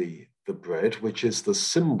for the bread, which is the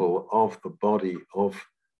symbol of the body of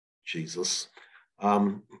Jesus.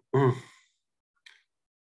 I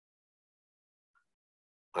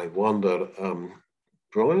wonder,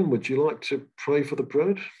 Brian, would you like to pray for the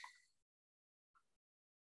bread?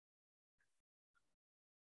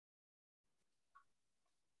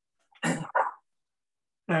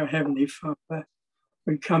 Our Heavenly Father,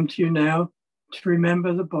 we come to you now to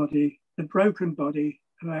remember the body, the broken body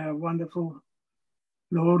of our wonderful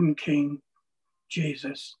Lord and King,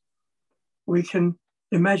 Jesus. We can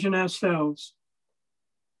imagine ourselves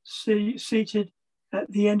seated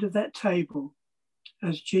at the end of that table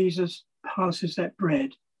as Jesus passes that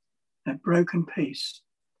bread, that broken piece,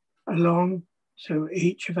 along to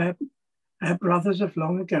each of our brothers of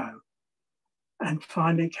long ago, and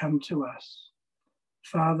finally come to us.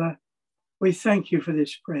 Father, we thank you for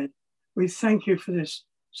this bread. We thank you for this,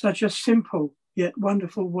 such a simple yet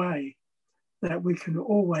wonderful way that we can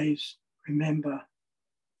always remember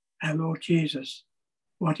our Lord Jesus,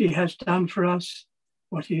 what he has done for us,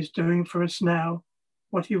 what he is doing for us now,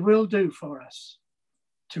 what he will do for us,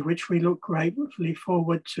 to which we look gratefully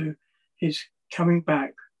forward to his coming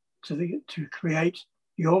back to create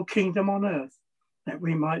your kingdom on earth, that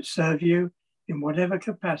we might serve you in whatever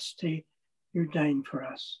capacity you deign for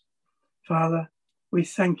us. Father, we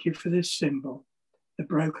thank you for this symbol, the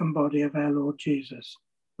broken body of our Lord Jesus.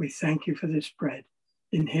 We thank you for this bread.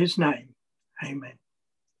 In his name, amen.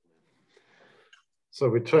 So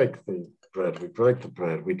we take the bread, we break the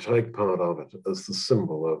bread, we take part of it as the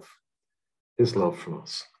symbol of his love for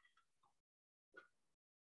us.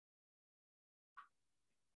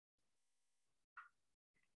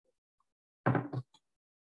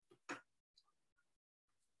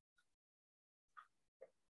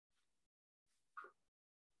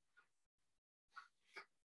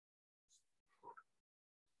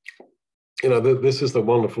 You know, this is the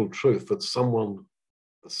wonderful truth that someone,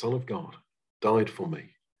 the Son of God, died for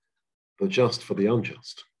me, the just for the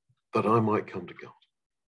unjust, that I might come to God.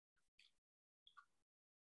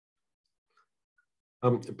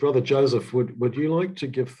 Brother Joseph, would you like to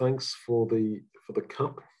give thanks for the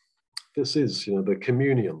cup? This is, the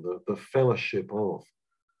communion, the fellowship of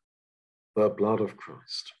the blood of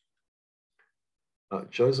Christ.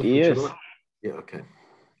 Joseph, yes. Would you like? Yeah, okay.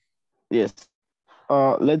 Yes.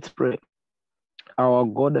 Let's pray. Our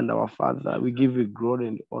God and our Father, we give you glory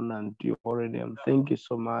and honor and your holy name. Thank you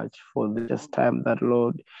so much for this time that,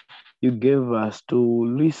 Lord, you gave us to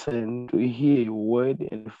listen, to hear your word,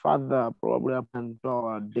 and Father, probably up into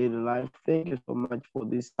our daily life. Thank you so much for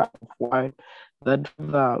this type of wine that,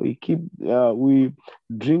 Father, we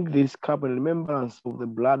drink this cup in remembrance of the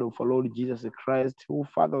blood of our Lord Jesus Christ, who,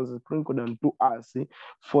 Father, was sprinkled unto us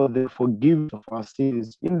for the forgiveness of our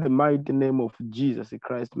sins. In the mighty name of Jesus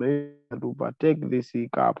Christ, may we partake this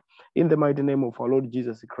cup. In the mighty name of our Lord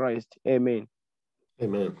Jesus Christ, amen.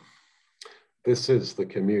 Amen. This is the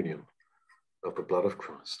communion of the blood of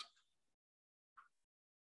Christ.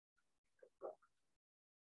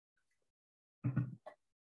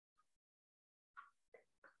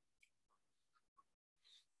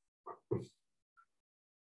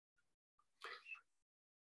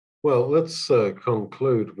 Well, let's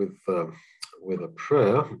conclude with a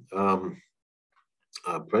prayer.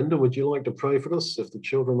 Brenda, would you like to pray for us if the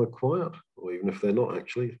children are quiet, or even if they're not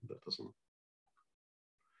actually? That doesn't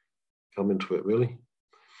come into it, really.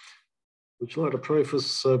 Would you like to pray for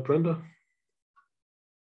us, Brenda?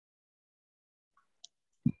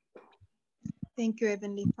 Thank you,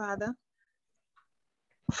 Heavenly Father,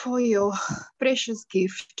 for your precious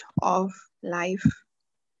gift of life.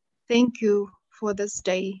 Thank you for this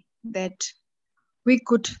day that we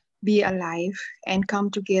could be alive and come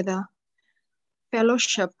together,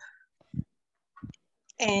 fellowship,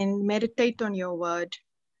 and meditate on your word.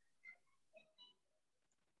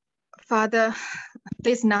 Father,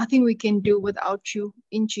 there's nothing we can do without you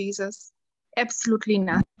in Jesus, absolutely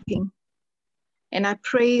nothing. And I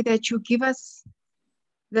pray that you give us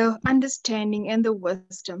the understanding and the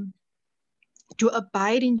wisdom to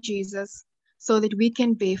abide in Jesus so that we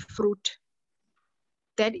can bear fruit.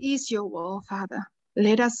 That is your will, Father.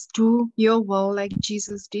 Let us do your will like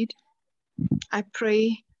Jesus did. I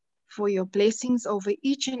pray for your blessings over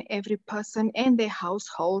each and every person and their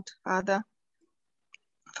household, Father,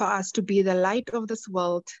 for us to be the light of this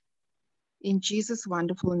world. In Jesus'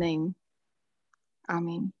 wonderful name.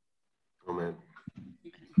 Amen. Amen.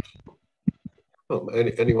 Well,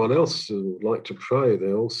 anyone else who would like to pray,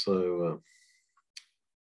 they're also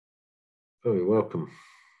very welcome.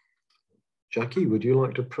 Jackie, would you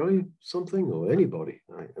like to pray something, or anybody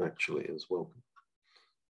actually is welcome?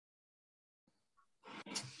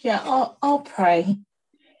 Yeah, I'll pray.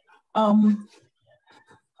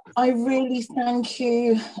 I really thank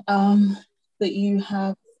you that you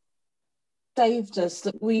have saved us,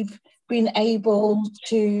 that we've been able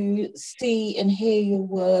to see and hear your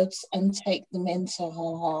words and take them into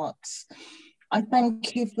our hearts. I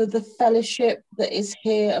thank you for the fellowship that is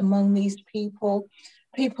here among these people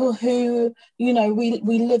who,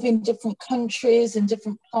 we live in different countries and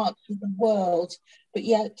different parts of the world, but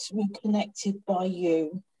yet we're connected by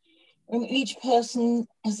you. And each person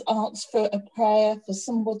has asked for a prayer for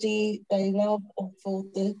somebody they love or for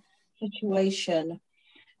the situation.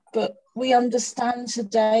 But we understand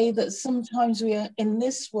today that sometimes we are in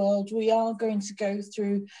this world, we are going to go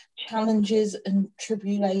through challenges and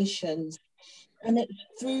tribulations. And it's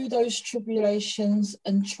through those tribulations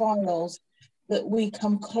and trials that we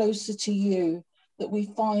come closer to you, that we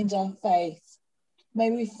find our faith. May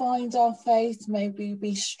we find our faith, may we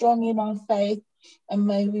be strong in our faith, and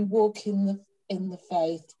may we walk in the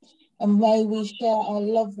faith. And may we share our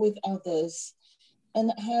love with others.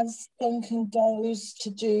 And as Duncan goes to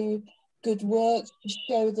do good work, to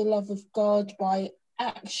show the love of God by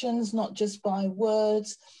actions, not just by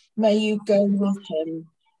words, may you go with him.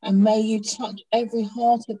 And may you touch every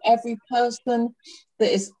heart of every person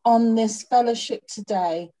that is on this fellowship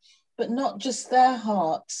today, but not just their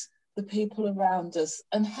hearts, the people around us,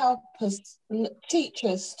 and help us, teach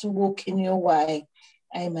us to walk in your way.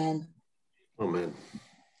 Amen. Amen.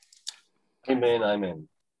 Amen, amen.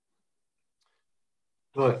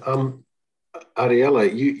 Right,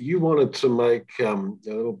 Ariella, you wanted to make a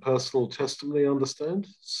little personal testimony, I understand.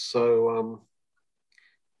 So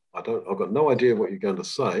I've got no idea what you're going to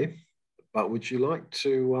say, but would you like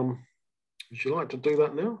to do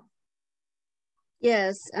that now?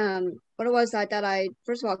 Yes. What it was, I thought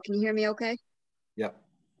first of all, can you hear me okay? Yeah.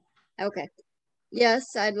 Okay.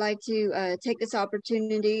 Yes, I'd like to take this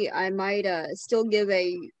opportunity. I might still give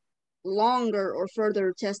a longer or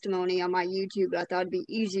further testimony on my YouTube, but I thought it'd be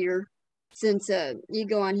easier since you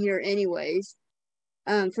go on here anyways.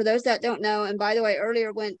 For those that don't know, and by the way,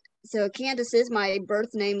 earlier so Candace is my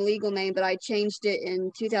birth name, legal name, but I changed it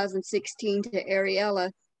in 2016 to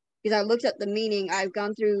Ariella because I looked up the meaning. I've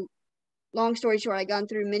gone through, long story short, I've gone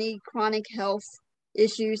through many chronic health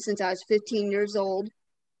issues since I was 15 years old.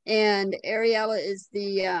 And Ariella is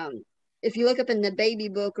the, if you look up in the baby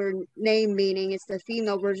book or name meaning, it's the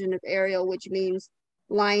female version of Ariel, which means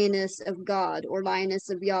lioness of God or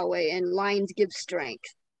lioness of Yahweh, and lions give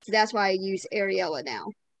strength. So that's why I use Ariella now.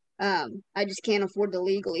 I just can't afford to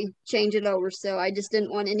legally change it over, so I just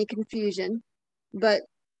didn't want any confusion. But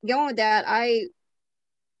going with that, I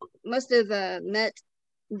must have met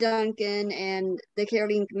Duncan and the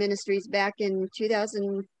Caroline Ministries back in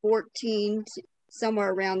 2014,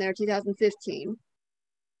 somewhere around there, 2015.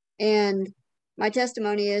 And my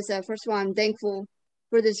testimony is, first of all, I'm thankful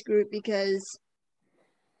for this group because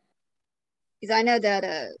I know that,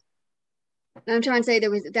 I'm trying to say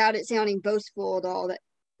that without it sounding boastful at all, that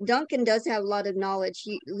Duncan does have a lot of knowledge.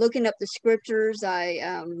 Looking up the scriptures, I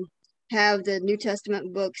have the New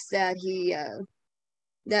Testament books that he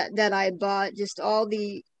that I bought. Just all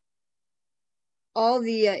the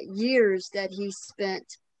years that he spent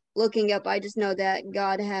looking up. I just know that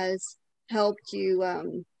God has helped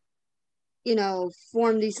you,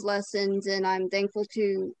 form these lessons, and I'm thankful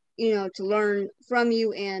to to learn from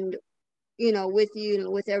you and with you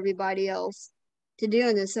and with everybody else to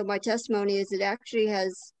doing this. So my testimony is it actually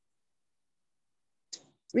has,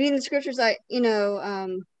 reading the scriptures, and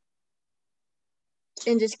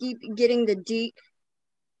just keep getting the deep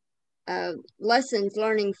lessons,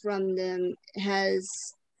 learning from them has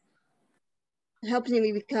helped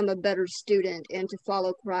me become a better student and to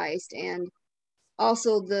follow Christ. And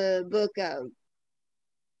also the book of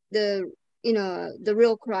the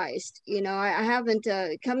real Christ. I haven't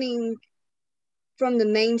coming from the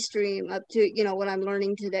mainstream up to what I'm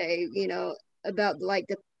learning today, about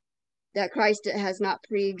that Christ has not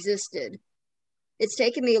pre-existed. It's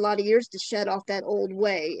taken me a lot of years to shed off that old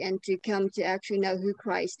way and to come to actually know who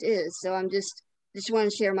Christ is. So I'm just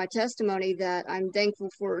want to share my testimony that I'm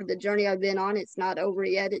thankful for the journey I've been on. It's not over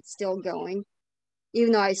yet. It's still going.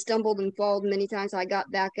 Even though I stumbled and fallen many times, I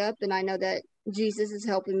got back up, and I know that Jesus is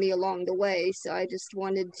helping me along the way. So I just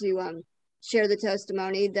wanted to share the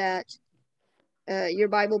testimony that your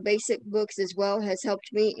Bible basic books as well has helped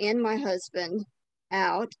me and my husband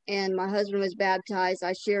out. And my husband was baptized.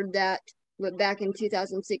 I shared that back in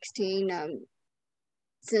 2016.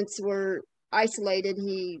 Since we're isolated,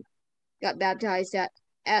 he got baptized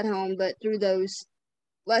at home, but through those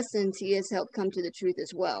lessons, he has helped come to the truth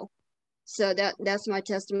as well. So that's my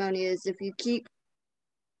testimony, is if you keep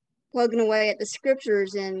plugging away at the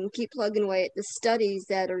scriptures and keep plugging away at the studies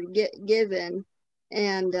that are given,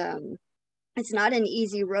 and it's not an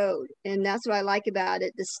easy road. And that's what I like about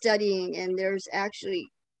it, the studying. And there's actually,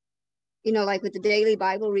 like with the daily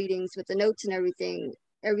Bible readings, with the notes and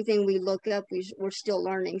everything we look up, we're still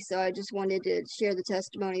learning. So I just wanted to share the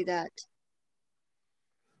testimony that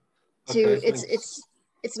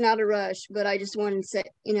it's not a rush, but I just wanted to say,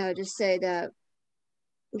 just say that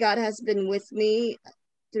God has been with me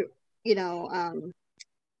through,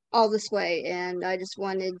 all this way. And I just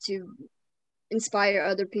wanted to inspire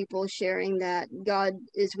other people, sharing that God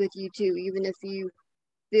is with you too, even if you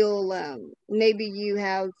feel maybe you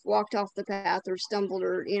have walked off the path or stumbled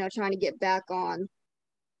or trying to get back on.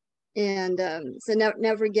 And so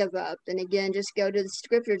never give up. And again, just go to the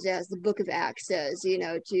scriptures, as the book of Acts says,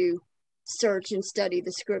 to search and study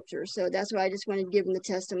the scripture. So that's what I just wanted to give them the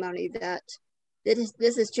testimony that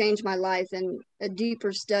this has changed my life, and a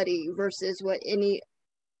deeper study versus what any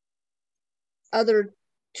other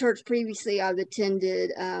church previously I've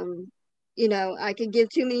attended. I could give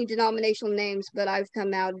too many denominational names, but I've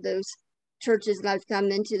come out of those churches and I've come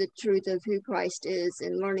into the truth of who Christ is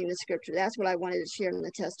and learning the scripture. That's what I wanted to share in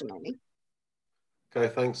the testimony.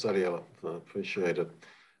 Okay, thanks, Ariella. I appreciate it.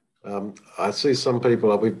 I see some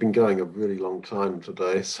people, we've been going a really long time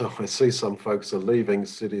today, so I see some folks are leaving.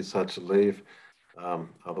 City's had to leave.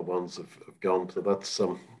 Other ones have gone. So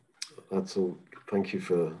that's all. Thank you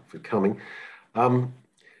for coming. I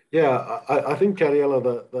think,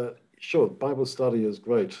 Ariella, that sure, Bible study is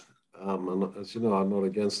great. And as you know, I'm not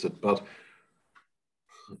against it, but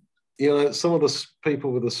some of the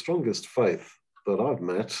people with the strongest faith that I've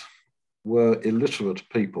met were illiterate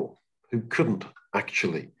people who couldn't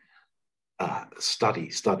actually study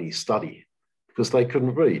because they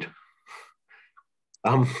couldn't read.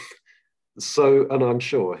 So, and I'm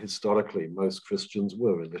sure historically most Christians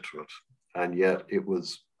were illiterate, and yet it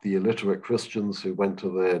was the illiterate Christians who went to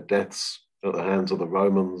their deaths at the hands of the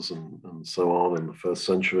Romans and so on in the first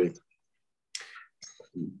century,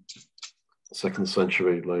 2nd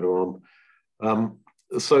century later on.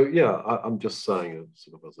 So yeah, I'm just saying,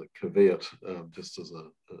 sort of as a caveat, just as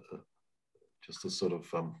just to sort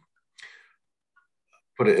of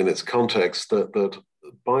put it in its context, that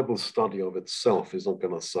Bible study of itself is not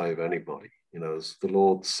going to save anybody. You know, as the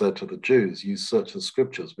Lord said to the Jews, you search the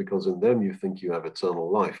scriptures because in them you think you have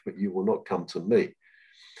eternal life, but you will not come to me,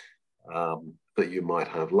 that you might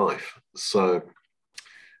have life. So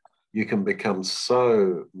you can become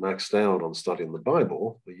so maxed out on studying the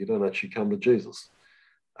Bible that you don't actually come to Jesus.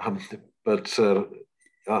 But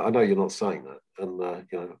I know you're not saying that, and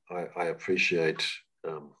you know, I appreciate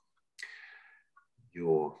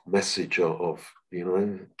your message of you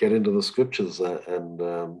know, get into the scriptures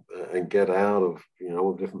and get out of, you know,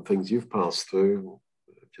 all the different things you've passed through,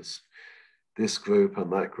 just this group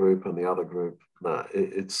and that group and the other group. No,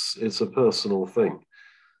 it's a personal thing.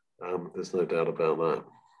 There's no doubt about that.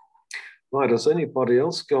 Right, has anybody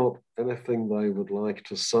else got anything they would like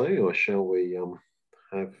to say, or shall we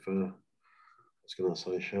have, I was going to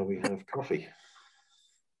say, shall we have coffee?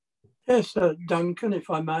 Yes, Duncan, if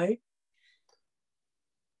I may.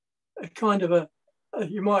 A kind of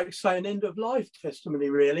you might say an end of life testimony,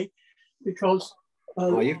 really, because...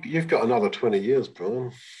 oh, you've got another 20 years,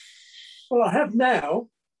 Brian. Well, I have now,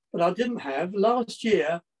 but I didn't have. Last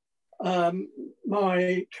year,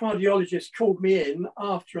 my cardiologist called me in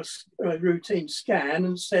after a routine scan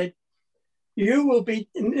and said, you will be,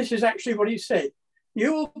 and this is actually what he said,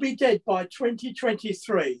 you will be dead by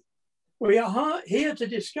 2023. We are here to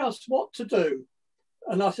discuss what to do.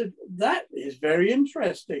 And I said, that is very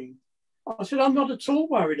interesting. I said, I'm not at all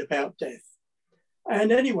worried about death.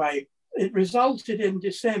 And anyway, it resulted in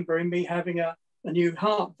December in me having a new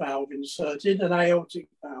heart valve inserted, an aortic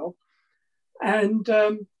valve. And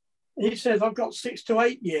he says, I've got 6 to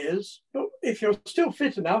 8 years, but if you're still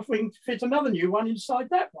fit enough, we can fit another new one inside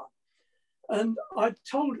that one. And I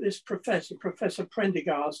told this professor, Professor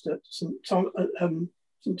Prendergast at St.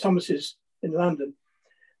 Thomas's in London,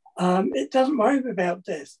 it doesn't worry me about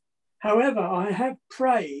death. However, I have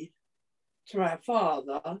prayed to our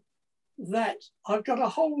Father that I've got a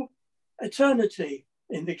whole eternity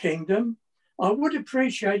in the kingdom. I would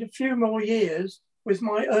appreciate a few more years with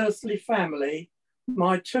my earthly family,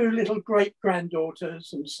 my 2 little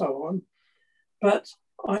great-granddaughters and so on. But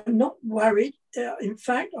I'm not worried. In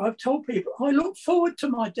fact, I've told people, I look forward to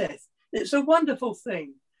my death. It's a wonderful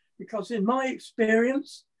thing because in my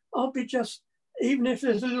experience, I'll be just, even if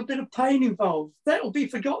there's a little bit of pain involved, that'll be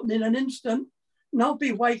forgotten in an instant. And I'll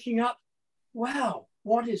be waking up, wow,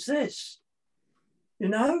 what is this? You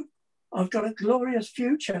know, I've got a glorious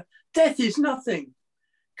future. Death is nothing.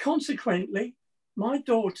 Consequently, my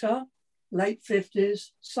daughter, late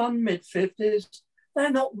 50s, son, mid-50s,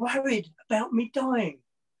 they're not worried about me dying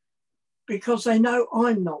because they know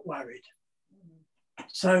I'm not worried.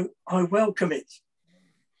 So I welcome it,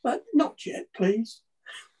 but not yet, please.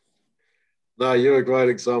 No, you're a great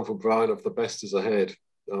example, Brian, of the best is ahead.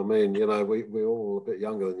 I mean, you know, we're all a bit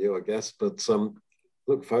younger than you, I guess, but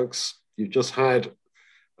look, folks, you've just had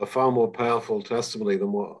a far more powerful testimony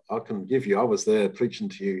than what I can give you. I was there preaching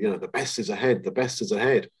to you, you know, the best is ahead, the best is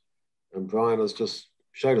ahead. And Brian has just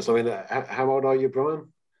showed us. I mean, how old are you,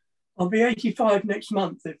 Brian? I'll be 85 next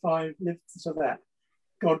month if I live to that,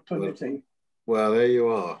 God permitting. Well, there you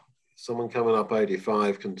are. Someone coming up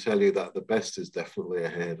 85 can tell you that the best is definitely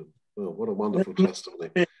ahead. Well, what a wonderful testimony.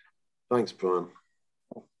 Thanks, Brian.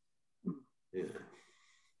 Yeah.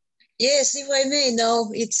 Yes, if I may now,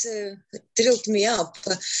 it's thrilled me up.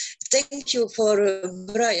 Thank you for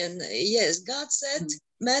Brian. Yes, God said,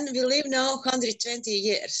 man will live now 120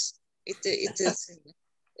 years. It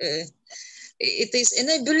is, and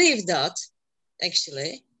I believe that,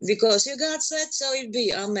 actually, because you God said, so it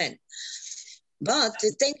be, amen. But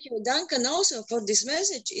thank you, Duncan, also for this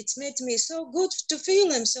message. It's made me so good to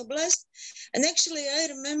feel I'm so blessed. And actually, I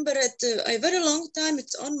remember it a very long time,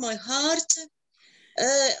 it's on my heart.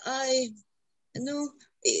 You know,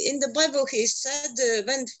 in the Bible, he said,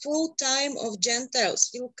 when full time of Gentiles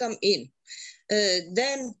will come in,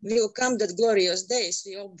 then will come that glorious days.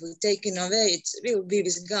 We all be taken away. It will be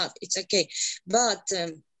with God. It's okay. But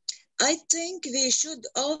I think we should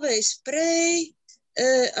always pray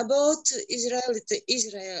about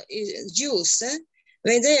Israel Jews.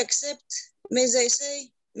 When they accept, may they say,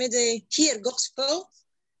 may they hear gospel,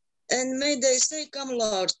 and may they say, "Come,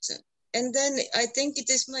 Lord." And then I think it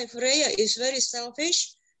is my prayer is very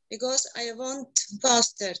selfish because I want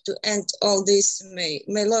faster to end all this. May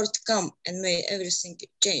Lord come and may everything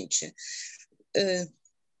change.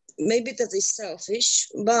 maybe that is selfish,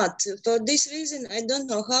 but for this reason, I don't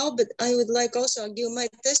know how, but I would like also give my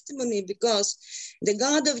testimony, because the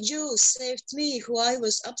God of Jews saved me, who I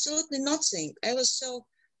was absolutely nothing. I was so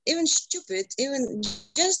even stupid, even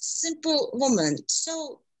just simple woman,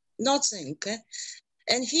 so nothing.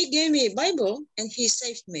 And he gave me a Bible and he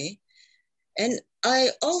saved me. And I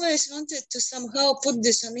always wanted to somehow put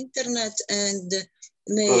this on internet and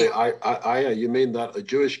make. Sorry, you mean that a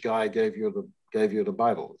Jewish guy gave you the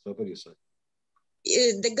Bible? Is that what you say?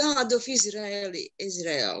 The God of Israel,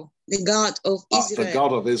 the God of Israel. The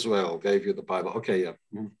God of Israel gave you the Bible. Okay, yeah.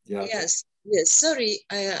 Yeah. Yes, yes. Sorry,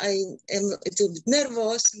 I am a little bit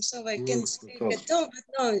nervous, and so I can't speak at all. But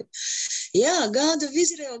no, yeah, God of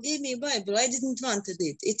Israel gave me a Bible. I didn't wanted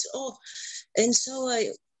it. It's all, and so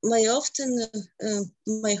my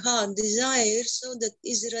heart desires so that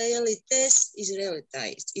Israelites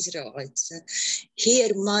hear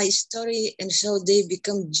my story, and so they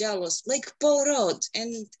become jealous, like Paul wrote,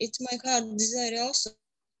 and it's my heart desire also.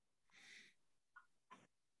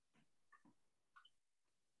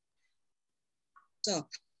 So,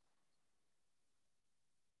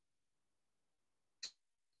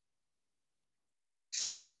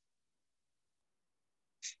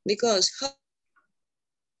 because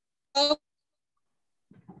how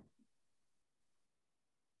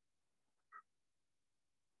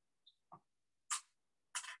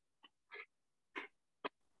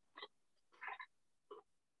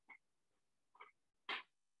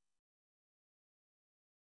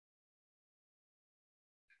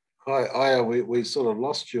Hi, Aya, we sort of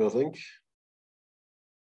lost you, I think.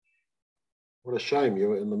 What a shame, you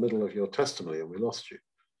were in the middle of your testimony and we lost you.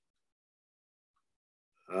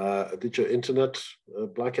 Did your internet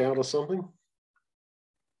black out or something?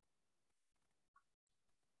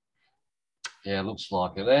 Yeah, looks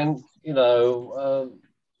like it. And, you know,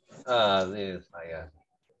 there's Aya.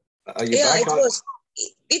 Are you back?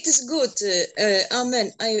 It is good.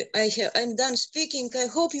 Amen. I'm done speaking. I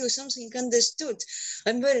hope you something understood.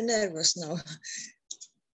 I'm very nervous now.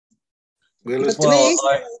 Well,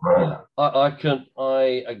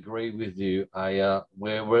 I agree with you, Aya.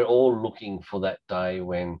 We're all looking for that day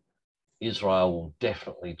when Israel will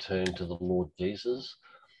definitely turn to the Lord Jesus.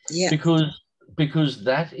 Yeah. Because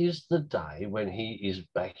that is the day when he is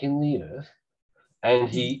back in the earth, and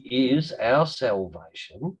he is our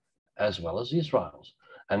salvation as well as Israel's.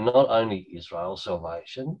 And not only Israel's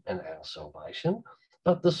salvation and our salvation,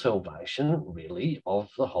 but the salvation really of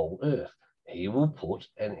the whole earth. He will put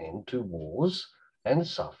an end to wars and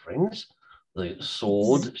sufferings. The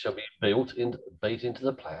sword shall be beat into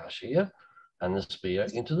the plowshare, and the spear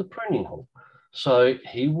into the pruning hook. So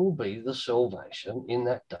he will be the salvation in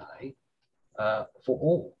that day for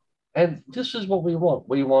all. And this is what we want.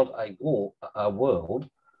 We want a world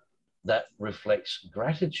that reflects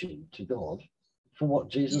gratitude to God for what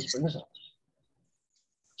Jesus brings us.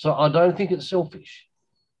 So I don't think it's selfish.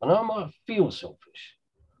 I know it might feel selfish,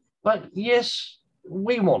 but yes,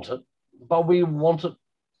 we want it, but we want it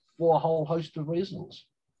for a whole host of reasons.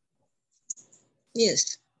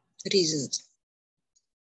 Yes, reasons.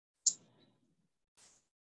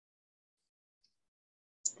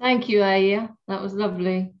 Thank you, Aya. That was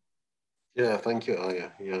lovely. Yeah, thank you, Aya.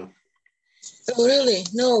 Yeah. Oh, really?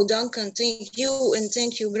 No, Duncan, thank you, and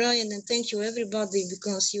thank you, Brian, and thank you, everybody,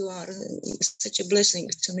 because you are such a blessing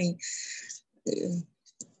to me.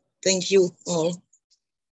 Thank you all.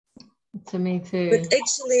 To me too. But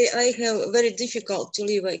actually, I have very difficult to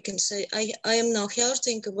live. I can say I am now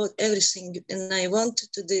hearing about everything, and I want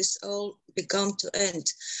to this all become to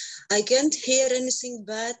end. I can't hear anything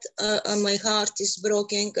bad. My heart is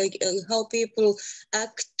broken. How people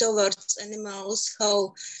act towards animals.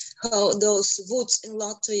 How those woods in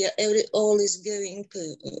Latvia. All is going.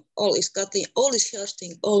 All is cutting. All is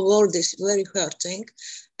hurting. All world is very hurting.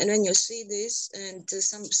 And when you see this, and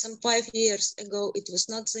some 5 years ago it was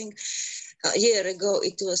nothing. A year ago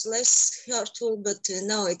it was less hurtful, but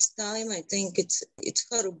now it's time. I think it's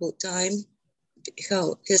horrible time.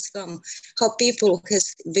 How has come, how people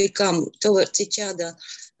has become towards each other,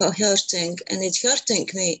 how hurting, and it's hurting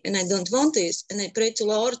me, and I don't want this. And I pray to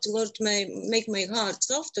Lord may make my heart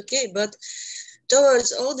soft, okay, but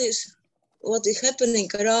towards all this, what is happening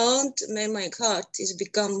around, my heart is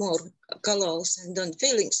become more callous and don't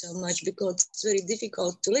feeling so much, because it's very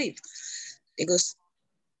difficult to live, because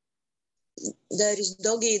there is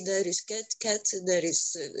doggy, there is cat, there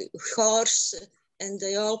is horse, and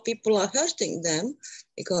they all people are hurting them,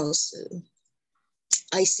 because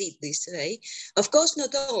I see it this way. Of course,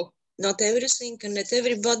 not all, not everything, and not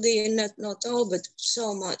everybody, and not all, but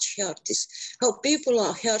so much hurt is how people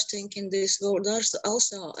are hurting in this world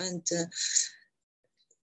also, and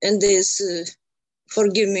and this,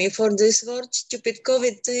 forgive me for this word, stupid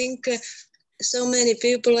COVID thing. So many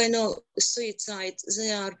people I know suicide.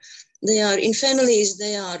 They are in families.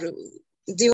 They are